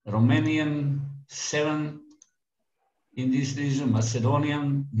zones, Romanian 7 in this region,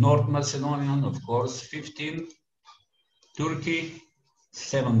 Macedonian, North Macedonian, of course, 15, Turkey,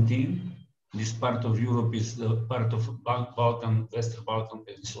 17. This part of Europe is the part of Balkan, Western Balkan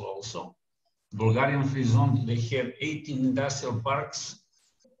Peninsula also. Bulgarian free zone, they have 18 industrial parks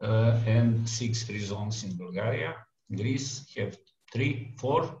and 6 free zones in Bulgaria. Greece have 3,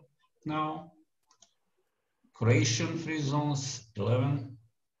 4 now. Croatian free zones, 11.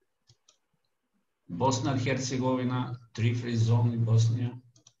 Bosnia and Herzegovina, 3 free zones in Bosnia.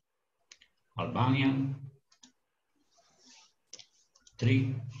 Albania,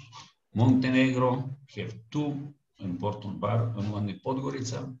 3. Montenegro have 2, important bar, and 1 in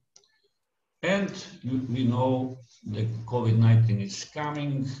Podgorica. And we know the COVID-19 is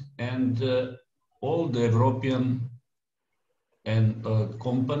coming, and all the European and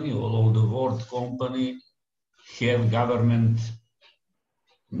company, all the world company have government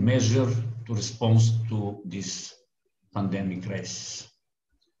measure to respond to this pandemic crisis.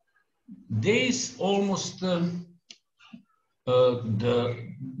 These almost the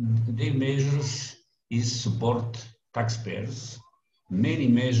measures is support taxpayers, many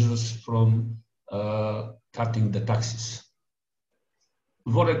measures from cutting the taxes.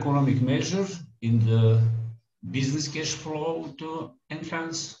 For economic measures in the business cash flow to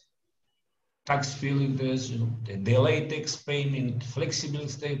enhance tax filling, the delay tax payment, flexible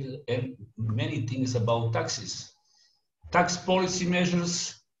state, and many things about taxes. Tax policy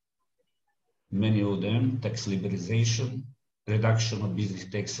measures, many of them, tax liberalization, reduction of business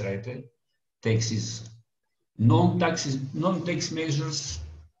tax rate, taxes, non-tax measures,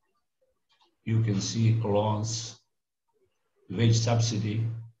 you can see loans, wage subsidy,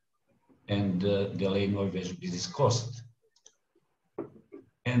 and delay Norwegian business cost.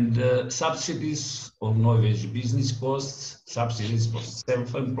 And subsidies of Norwegian business costs, subsidies for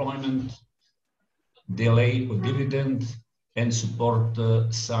self-employment, delay of dividend, and support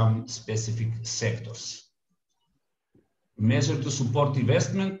some specific sectors. Measure to support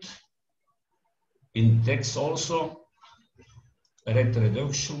investment, in tax also, rate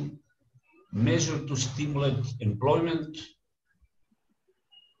reduction, measure to stimulate employment,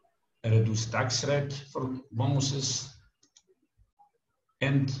 reduce tax rate for bonuses,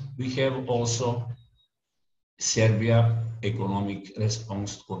 and we have also Serbia economic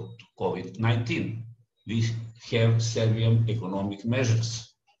response to COVID-19. We have Serbian economic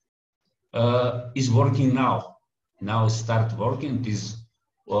measures. Is working now. Now start working. It is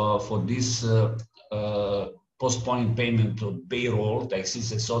for this postponing payment of payroll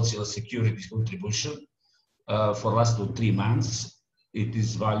taxes and social security contribution for last 3 months. It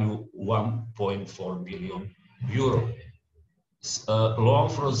is value 1.4 billion euro. Loan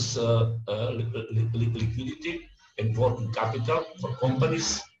for liquidity and working capital for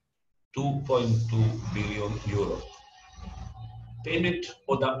companies, 2.2 billion euro. Payment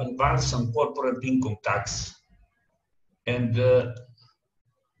of the advance on corporate income tax and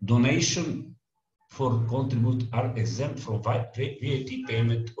donation for contribute are exempt from VAT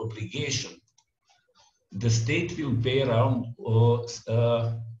payment obligation. The state will pay around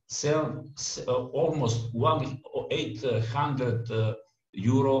almost 800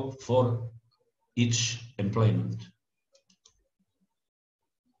 euro for each employment.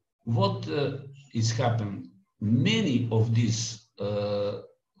 What is happening? Many of these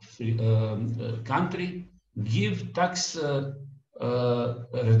countries give tax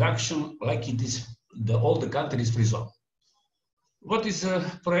reduction like it is all the countries free zone. What is the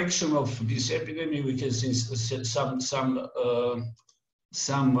projection of this epidemic? We can see some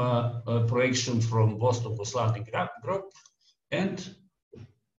projection from Boston Consulting Group, and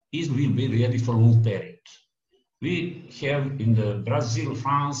it will be ready for a long period. We have in the Brazil,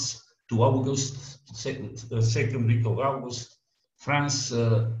 France, to August, second week of August. France,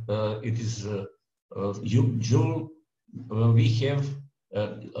 it is June. We have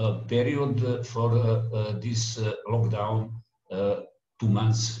a period for this lockdown, 2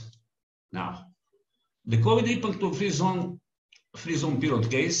 months now. The COVID impact of free zone period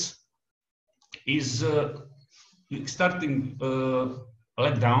case is starting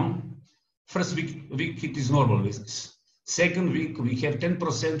lockdown. First week it is normal business. Second week we have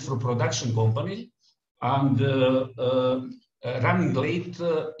 10% for production company, and running late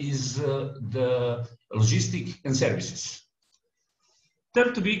is the logistic and services.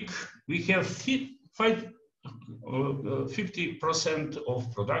 Third week we have 50%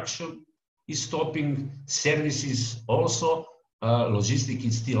 of production is stopping, services also, logistic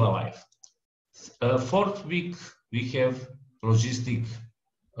is still alive. Fourth week we have logistic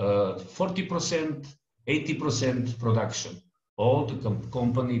 40%, 80% production. All the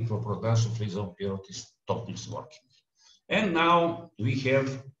company for production free zone period is stopping working. And now we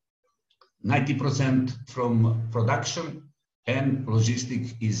have 90% from production, and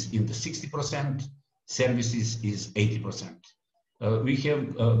logistic is in the 60%, services is 80%. We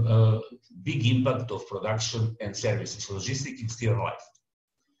have a big impact of production and services. Logistic is still alive.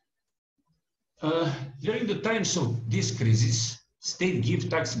 During the times of this crisis, state give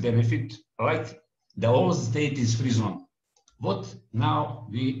tax benefit like the whole state is free zone. What now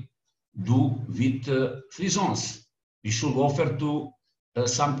we do with free zones? We should offer to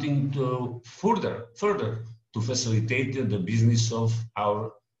something to further to facilitate the business of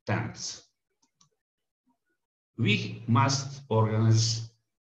our tenants. We must organize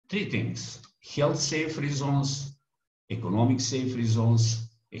 3 things: health safe free zones, economic safe free zones,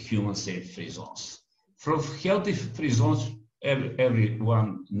 and human safe free zones. From healthy free zones,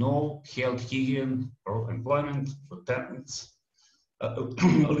 everyone know health, hygiene, or employment for tenants,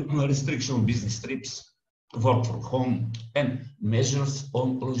 restriction of business trips, work from home, and measures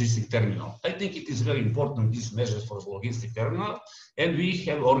on logistic terminal. I think it is very important, these measures for logistic terminal, and we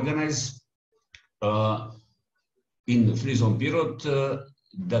have organized in the free zone period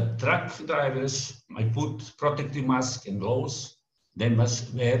the truck drivers might put protective mask and gloves. They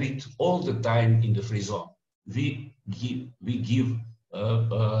must wear it all the time in the free zone. We give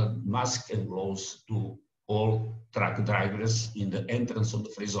mask and gloves to all truck drivers in the entrance of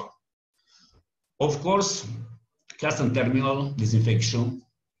the free zone. Of course, custom terminal disinfection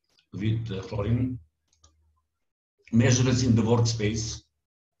with chlorine, measures in the workspace,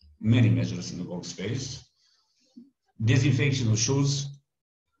 many measures in the workspace, disinfection of shoes,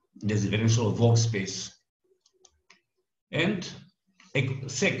 disinfection of workspace, and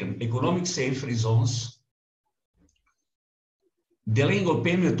Second, economic safe zones, delaying of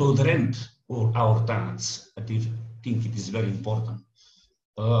payment of rent for our tenants. I think it is very important.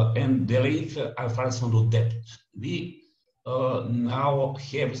 And delaying financing of debt. We now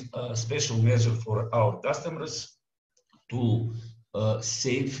have a special measure for our customers to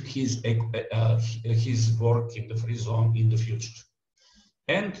save his work in the free zone in the future.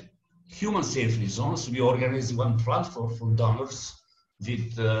 And human safety zones, we organize one platform for donors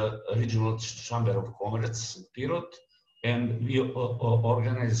with regional chamber of commerce period, and we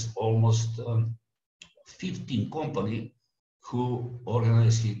organize almost 15 companies who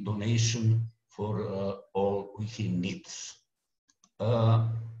organize the donation for all he needs. I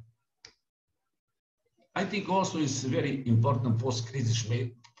think also it's very important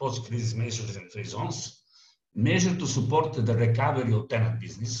post-crisis measures in free zones, measure to support the recovery of tenant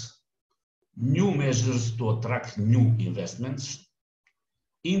business, new measures to attract new investments,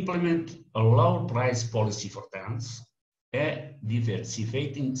 implement a low price policy for tenants, and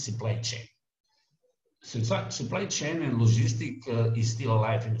diversifying supply chain. Supply chain and logistics is still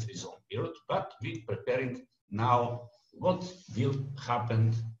alive in the free zone period, but we're preparing now what will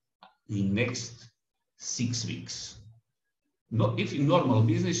happen in next 6 weeks. If in normal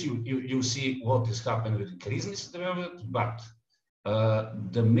business, you see what is happening with the crisis development, but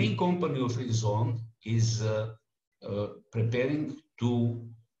the main company of free zone is preparing to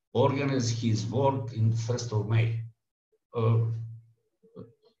organize his work in 1st of May,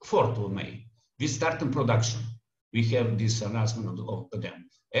 4th of May. We start in production. We have this announcement of them.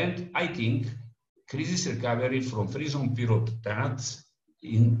 And I think crisis recovery from free zone period tenants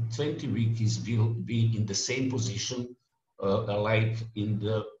in 20 weeks will be in the same position like in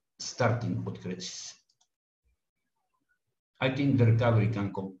the starting of crisis. I think the recovery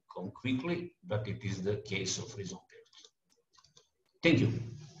can come quickly, but it is the case of free zone period. Thank you.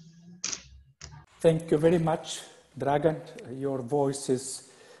 Thank you very much, Dragan. Your voice is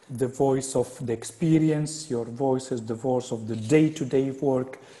the voice of the experience, your voice is the voice of the day-to-day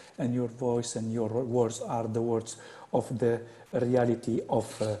work, and your voice and your words are the words of the reality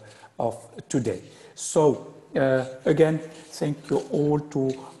of today. So again, thank you all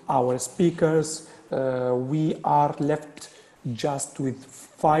to our speakers. We are left just with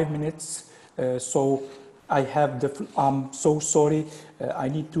 5 minutes, so I'm so sorry. I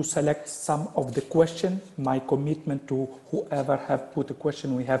need to select some of the questions. My commitment to whoever have put a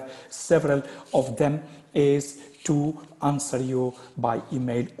question, we have several of them, is to answer you by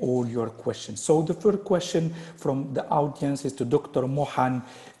email all your questions. So the first question from the audience is to Dr. Mohan.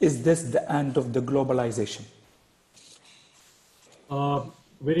 Is this the end of the globalization?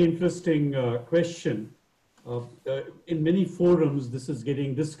 Very interesting question. In many forums, this is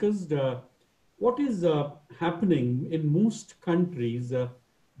getting discussed. What is happening in most countries,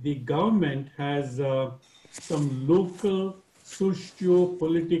 the government has some local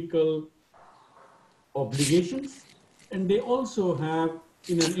socio-political obligations, and they also have,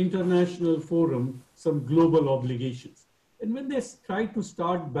 in an international forum, some global obligations. And when they try to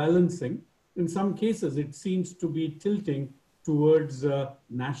start balancing, in some cases, it seems to be tilting towards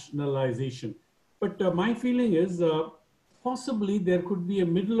nationalization. But my feeling is possibly there could be a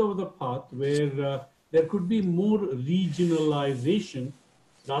middle of the path where there could be more regionalization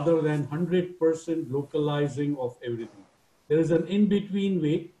rather than 100% localizing of everything. There is an in-between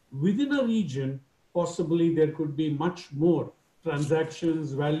way. Within a region, possibly there could be much more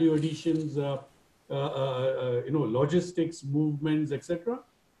transactions, value additions, logistics, movements, etc.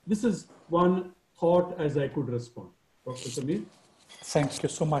 This is one thought as I could respond. Dr. Samir? Thank you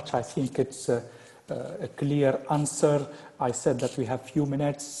so much. I think it's a clear answer. I said that we have few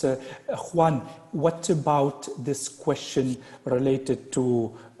minutes. Juan, what about this question related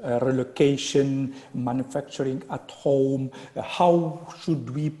to relocation, manufacturing at home? How should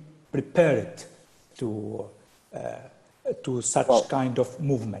we prepare it to such kind of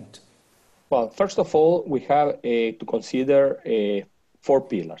movement? Well, first of all, we have to consider 4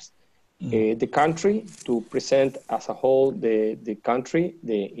 pillars. The country, to present as a whole the country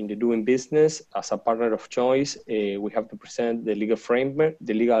in the doing business as a partner of choice. We have to present the legal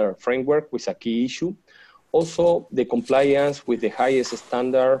framework with a key issue. Also, the compliance with the highest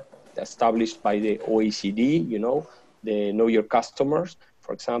standard established by the OECD, the Know Your Customers,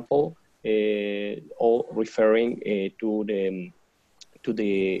 for example, all referring to the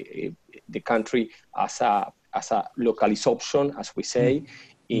country as a localized option, as we say.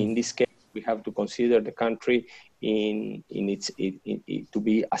 In this case, we have to consider the country to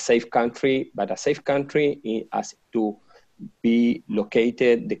be a safe country, but a safe country as to be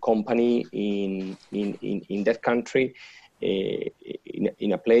located the company in that country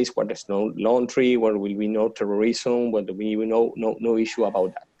in a place where there's no laundry, where will be no terrorism, where there will be no issue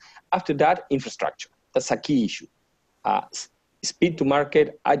about that. After that, infrastructure. That's a key issue. Speed to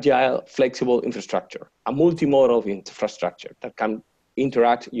market, agile, flexible infrastructure, a multimodal infrastructure that can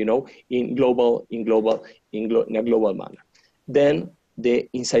interact, in a global manner. Then the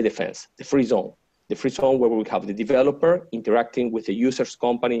inside the fence, the free zone where we have the developer interacting with the user's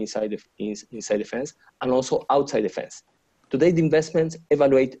company inside the fence, and also outside the fence. Today, the investments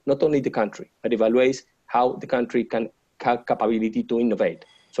evaluate not only the country, but evaluates how the country can have capability to innovate.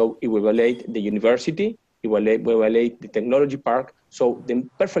 So it will evaluate the university, it will evaluate the technology park. So the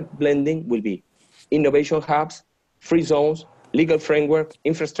perfect blending will be innovation hubs, free zones, legal framework,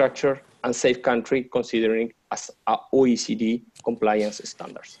 infrastructure, and safe country considering as OECD compliance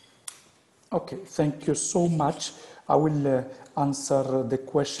standards. Okay, thank you so much. I will answer the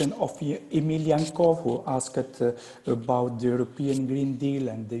question of Emilianko, who asked about the European Green Deal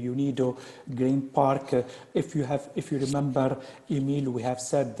and the UNIDO Green Park. If you remember, Emil, we have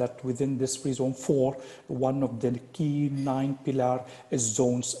said that within this Free Zone 4, one of the key 9 pillars is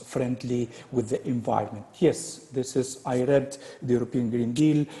zones friendly with the environment. Yes, I read the European Green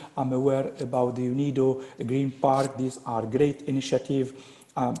Deal. I'm aware about the UNIDO Green Park. These are great initiatives.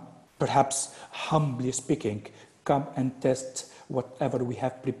 Perhaps humbly speaking, come and test whatever we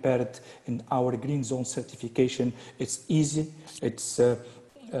have prepared in our Green Zone certification. It's easy, it's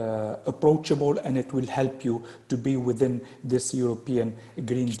approachable, and it will help you to be within this European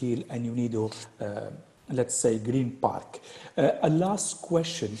Green Deal and UNIDO, let's say, Green Park. A last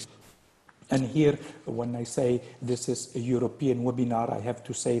question. And here, when I say this is a European webinar, I have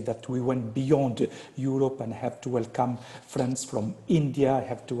to say that we went beyond Europe, and I have to welcome friends from India. I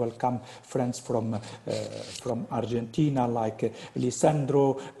have to welcome friends from Argentina, like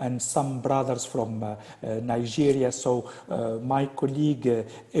Lisandro, and some brothers from Nigeria. So my colleague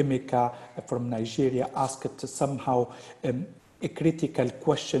Emeka from Nigeria asked somehow a critical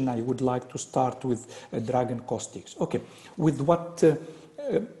question. I would like to start with dragon caustics. Okay, with what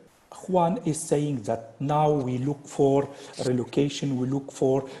Juan is saying, that now we look for relocation, we look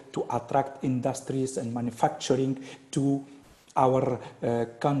for to attract industries and manufacturing to our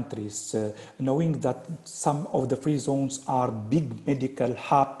countries, knowing that some of the free zones are big medical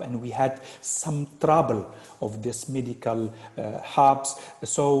hub, and we had some trouble of this medical hubs.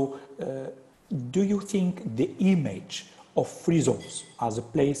 So do you think the image of free zones as a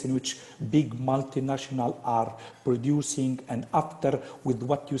place in which big multinationals are producing, and after with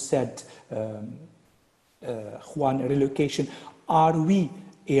what you said, Juan, relocation, are we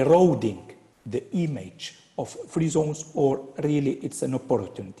eroding the image of free zones, or really it's an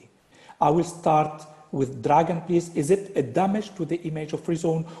opportunity? I will start with Dragan, please. Is it a damage to the image of free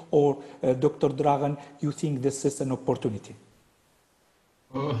zone, or Dr. Dragan, you think this is an opportunity?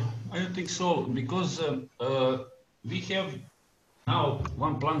 I don't think so, because we have now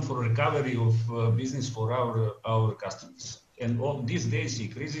one plan for recovery of business for our customers. And all these days,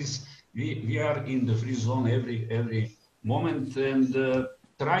 crisis, we are in the free zone every moment, and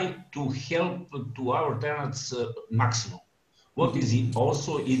try to help to our tenants maximum. What is it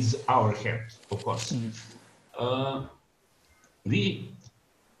also is our help, of course. We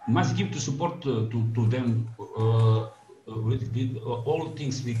must give the support to them with all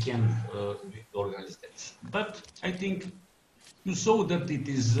things we can organize that. But I think you saw that it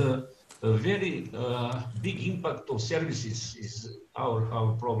is a very big impact of services is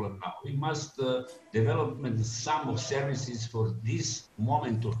our problem now. We must develop some of services for this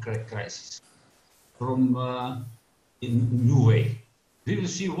moment of crisis from in new way. We will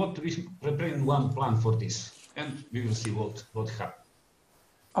see what we prepare in one plan for this, and we will see what happens.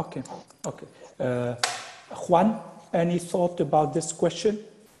 Okay. Juan, any thought about this question?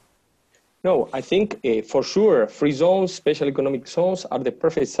 No, I think for sure, free zones, special economic zones are the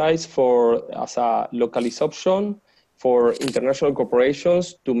perfect size as a localized option for international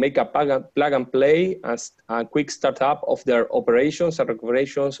corporations to make a plug and play as a quick startup of their operations and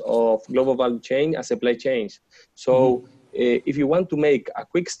operations of global value chain and supply chains. So if you want to make a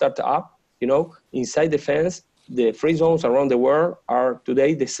quick startup, inside the fence, the free zones around the world are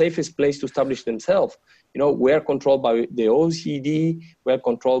today the safest place to establish themselves. We are controlled by the OECD, we are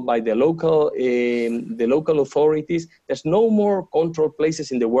controlled by the local authorities. There's no more controlled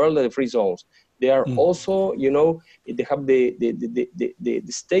places in the world than the free zones. They are also, they have the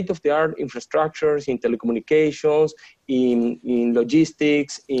state-of-the-art infrastructures in telecommunications, in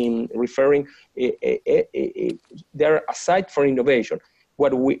logistics, in referring. They're a site for innovation.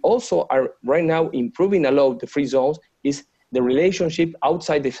 What we also are right now improving a lot the free zones is the relationship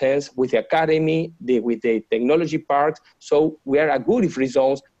outside defense with the academy, with the technology parks. So we are a good free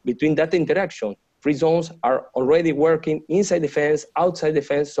zones between that interaction. Free zones are already working inside defense, outside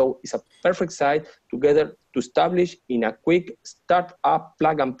defense, so it's a perfect site together to establish in a quick start-up,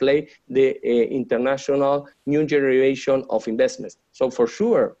 plug and play the international new generation of investments. So for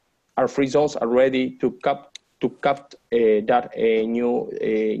sure, our free zones are ready to cap that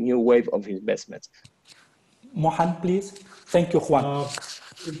new wave of investments. Mohan, please. Thank you, Juan.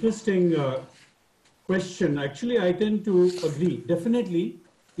 Interesting question. Actually, I tend to agree. Definitely,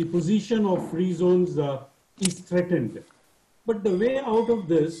 the position of free zones is threatened. But the way out of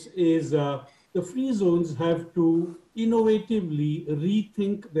this is the free zones have to innovatively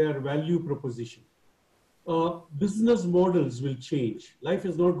rethink their value proposition. Business models will change. Life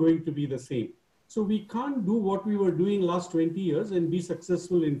is not going to be the same. So we can't do what we were doing last 20 years and be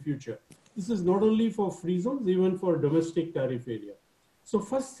successful in future. This is not only for free zones, even for domestic tariff area. So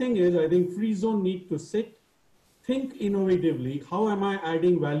first thing is, I think free zone need to sit, think innovatively. How am I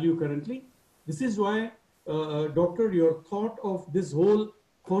adding value currently? This is why, Doctor, your thought of this whole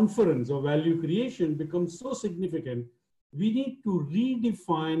conference of value creation becomes so significant. We need to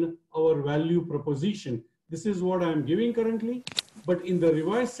redefine our value proposition. This is what I'm giving currently, but in the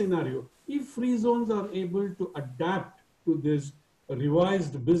revised scenario, if free zones are able to adapt to this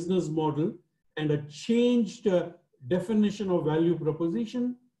revised business model and a changed definition of value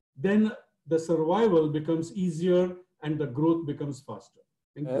proposition, then the survival becomes easier and the growth becomes faster.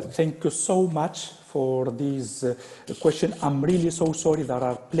 Thank you so much for this question. I'm really so sorry. There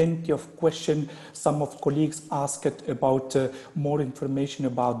are plenty of questions. Some of colleagues asked about more information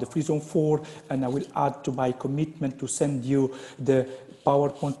about the Free Zone 4, and I will add to my commitment to send you the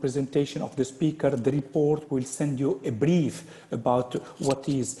PowerPoint presentation of the speaker. The report will send you a brief about what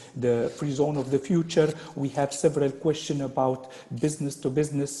is the free zone of the future. We have several questions about business to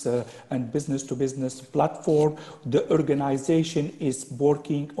business and business to business platform. The organization is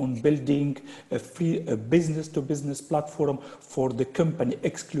working on building a free business to business platform for the company,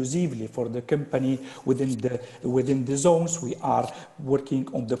 exclusively for the company within the zones. We are working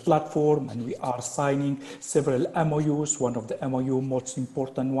on the platform and we are signing several MOUs. One of the MOU most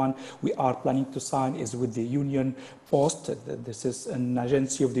important one we are planning to sign is with the Union Post. This is an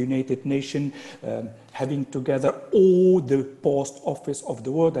agency of the United Nations having together all the post office of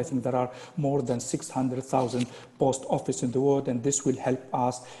the world. I think there are more than 600,000 post office in the world, and this will help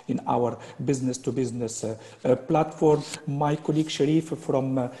us in our business to business platform. My colleague Sharif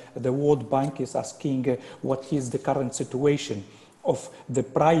from the World Bank is asking what is the current situation of the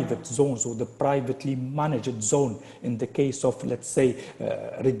private zones or the privately managed zone in the case of, let's say,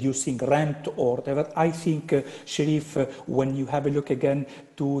 reducing rent or whatever. I think, Sharif, when you have a look again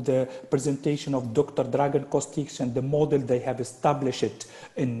to the presentation of Dr. Dragan Kostić and the model they have established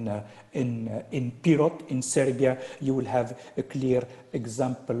in Pirot in Serbia, you will have a clear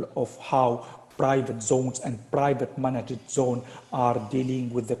example of how private zones and private managed zone are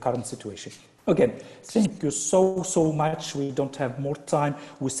dealing with the current situation. Again, thank you so much. We don't have more time.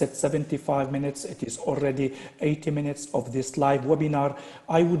 We said 75 minutes. It is already 80 minutes of this live webinar.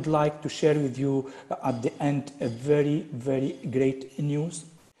 I would like to share with you at the end a very great news.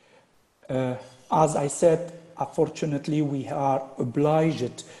 As I said, unfortunately, we are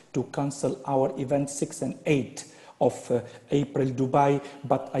obliged to cancel our event 6 and 8 of April Dubai,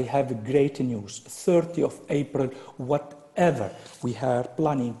 but I have great news. 30 of April, whatever we are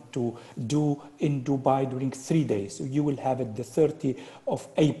planning to do in Dubai during 3 days, you will have it the 30th of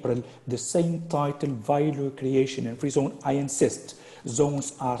April, the same title, value creation and free zone. I insist,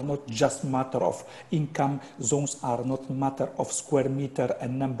 zones are not just matter of income, zones are not matter of square meter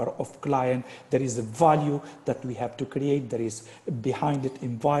and number of client. There is a value that we have to create. There is behind it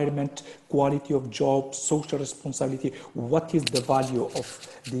environment, quality of job, social responsibility. What is the value of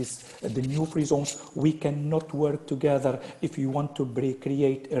this, the new free zones? We cannot work together if we want to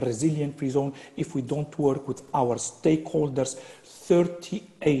create a resilient free zone if we don't work with our stakeholders.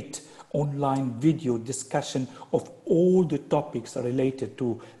 38 online video discussion of all the topics related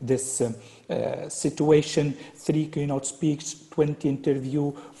to this situation, 3 keynote speaks, 20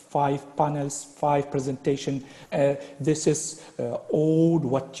 interview, 5 panels, 5 presentation. This is all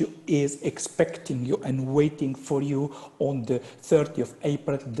what is expecting you and waiting for you on the 30th of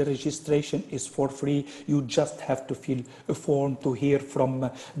April. The registration is for free. You just have to fill a form to hear from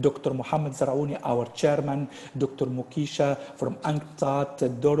Dr. Mohammed Zaraouni, our chairman, Dr. Mukisha from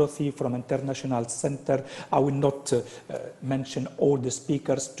UNCTAD, Dorothy from International Center. I will not mention all the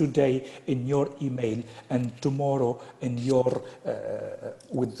speakers today in your email and tomorrow in your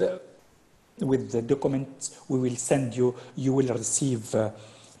with the documents we will send you, you will receive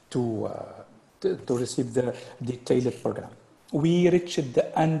to receive the detailed program. We reached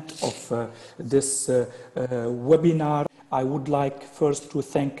the end of this webinar. I would like first to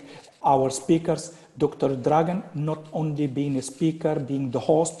thank our speakers, Dr. Dragan, not only being a speaker, being the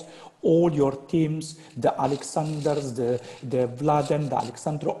host, all your teams, the Alexanders, the Vladen, the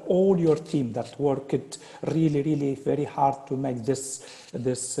Alexandra, all your team that worked really, really very hard to make this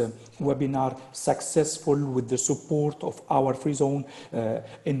webinar successful with the support of our free zone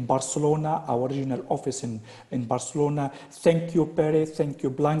in Barcelona, our regional office in Barcelona. Thank you, Pere, thank you,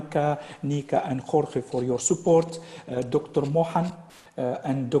 Blanca, Nika, and Jorge for your support. Dr. Mohan,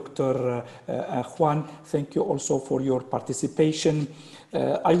 and Dr. Juan, thank you also for your participation.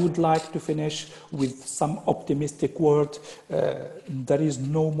 I would like to finish with some optimistic word. There is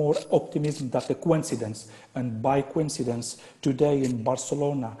no more optimism than a coincidence. And by coincidence, today in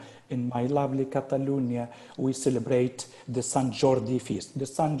Barcelona, in my lovely Catalonia, we celebrate the Sant Jordi feast. The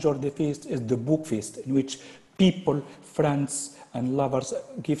Sant Jordi feast is the book feast in which people, friends, and lovers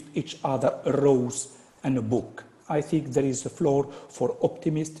gift each other a rose and a book. I think there is a floor for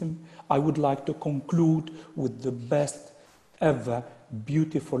optimism. I would like to conclude with the best ever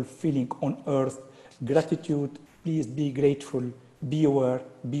beautiful feeling on earth, gratitude. Please be grateful, be aware,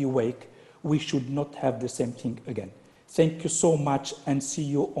 be awake. We should not have the same thing again. Thank you so much and see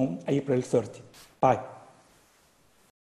you on April 30. Bye.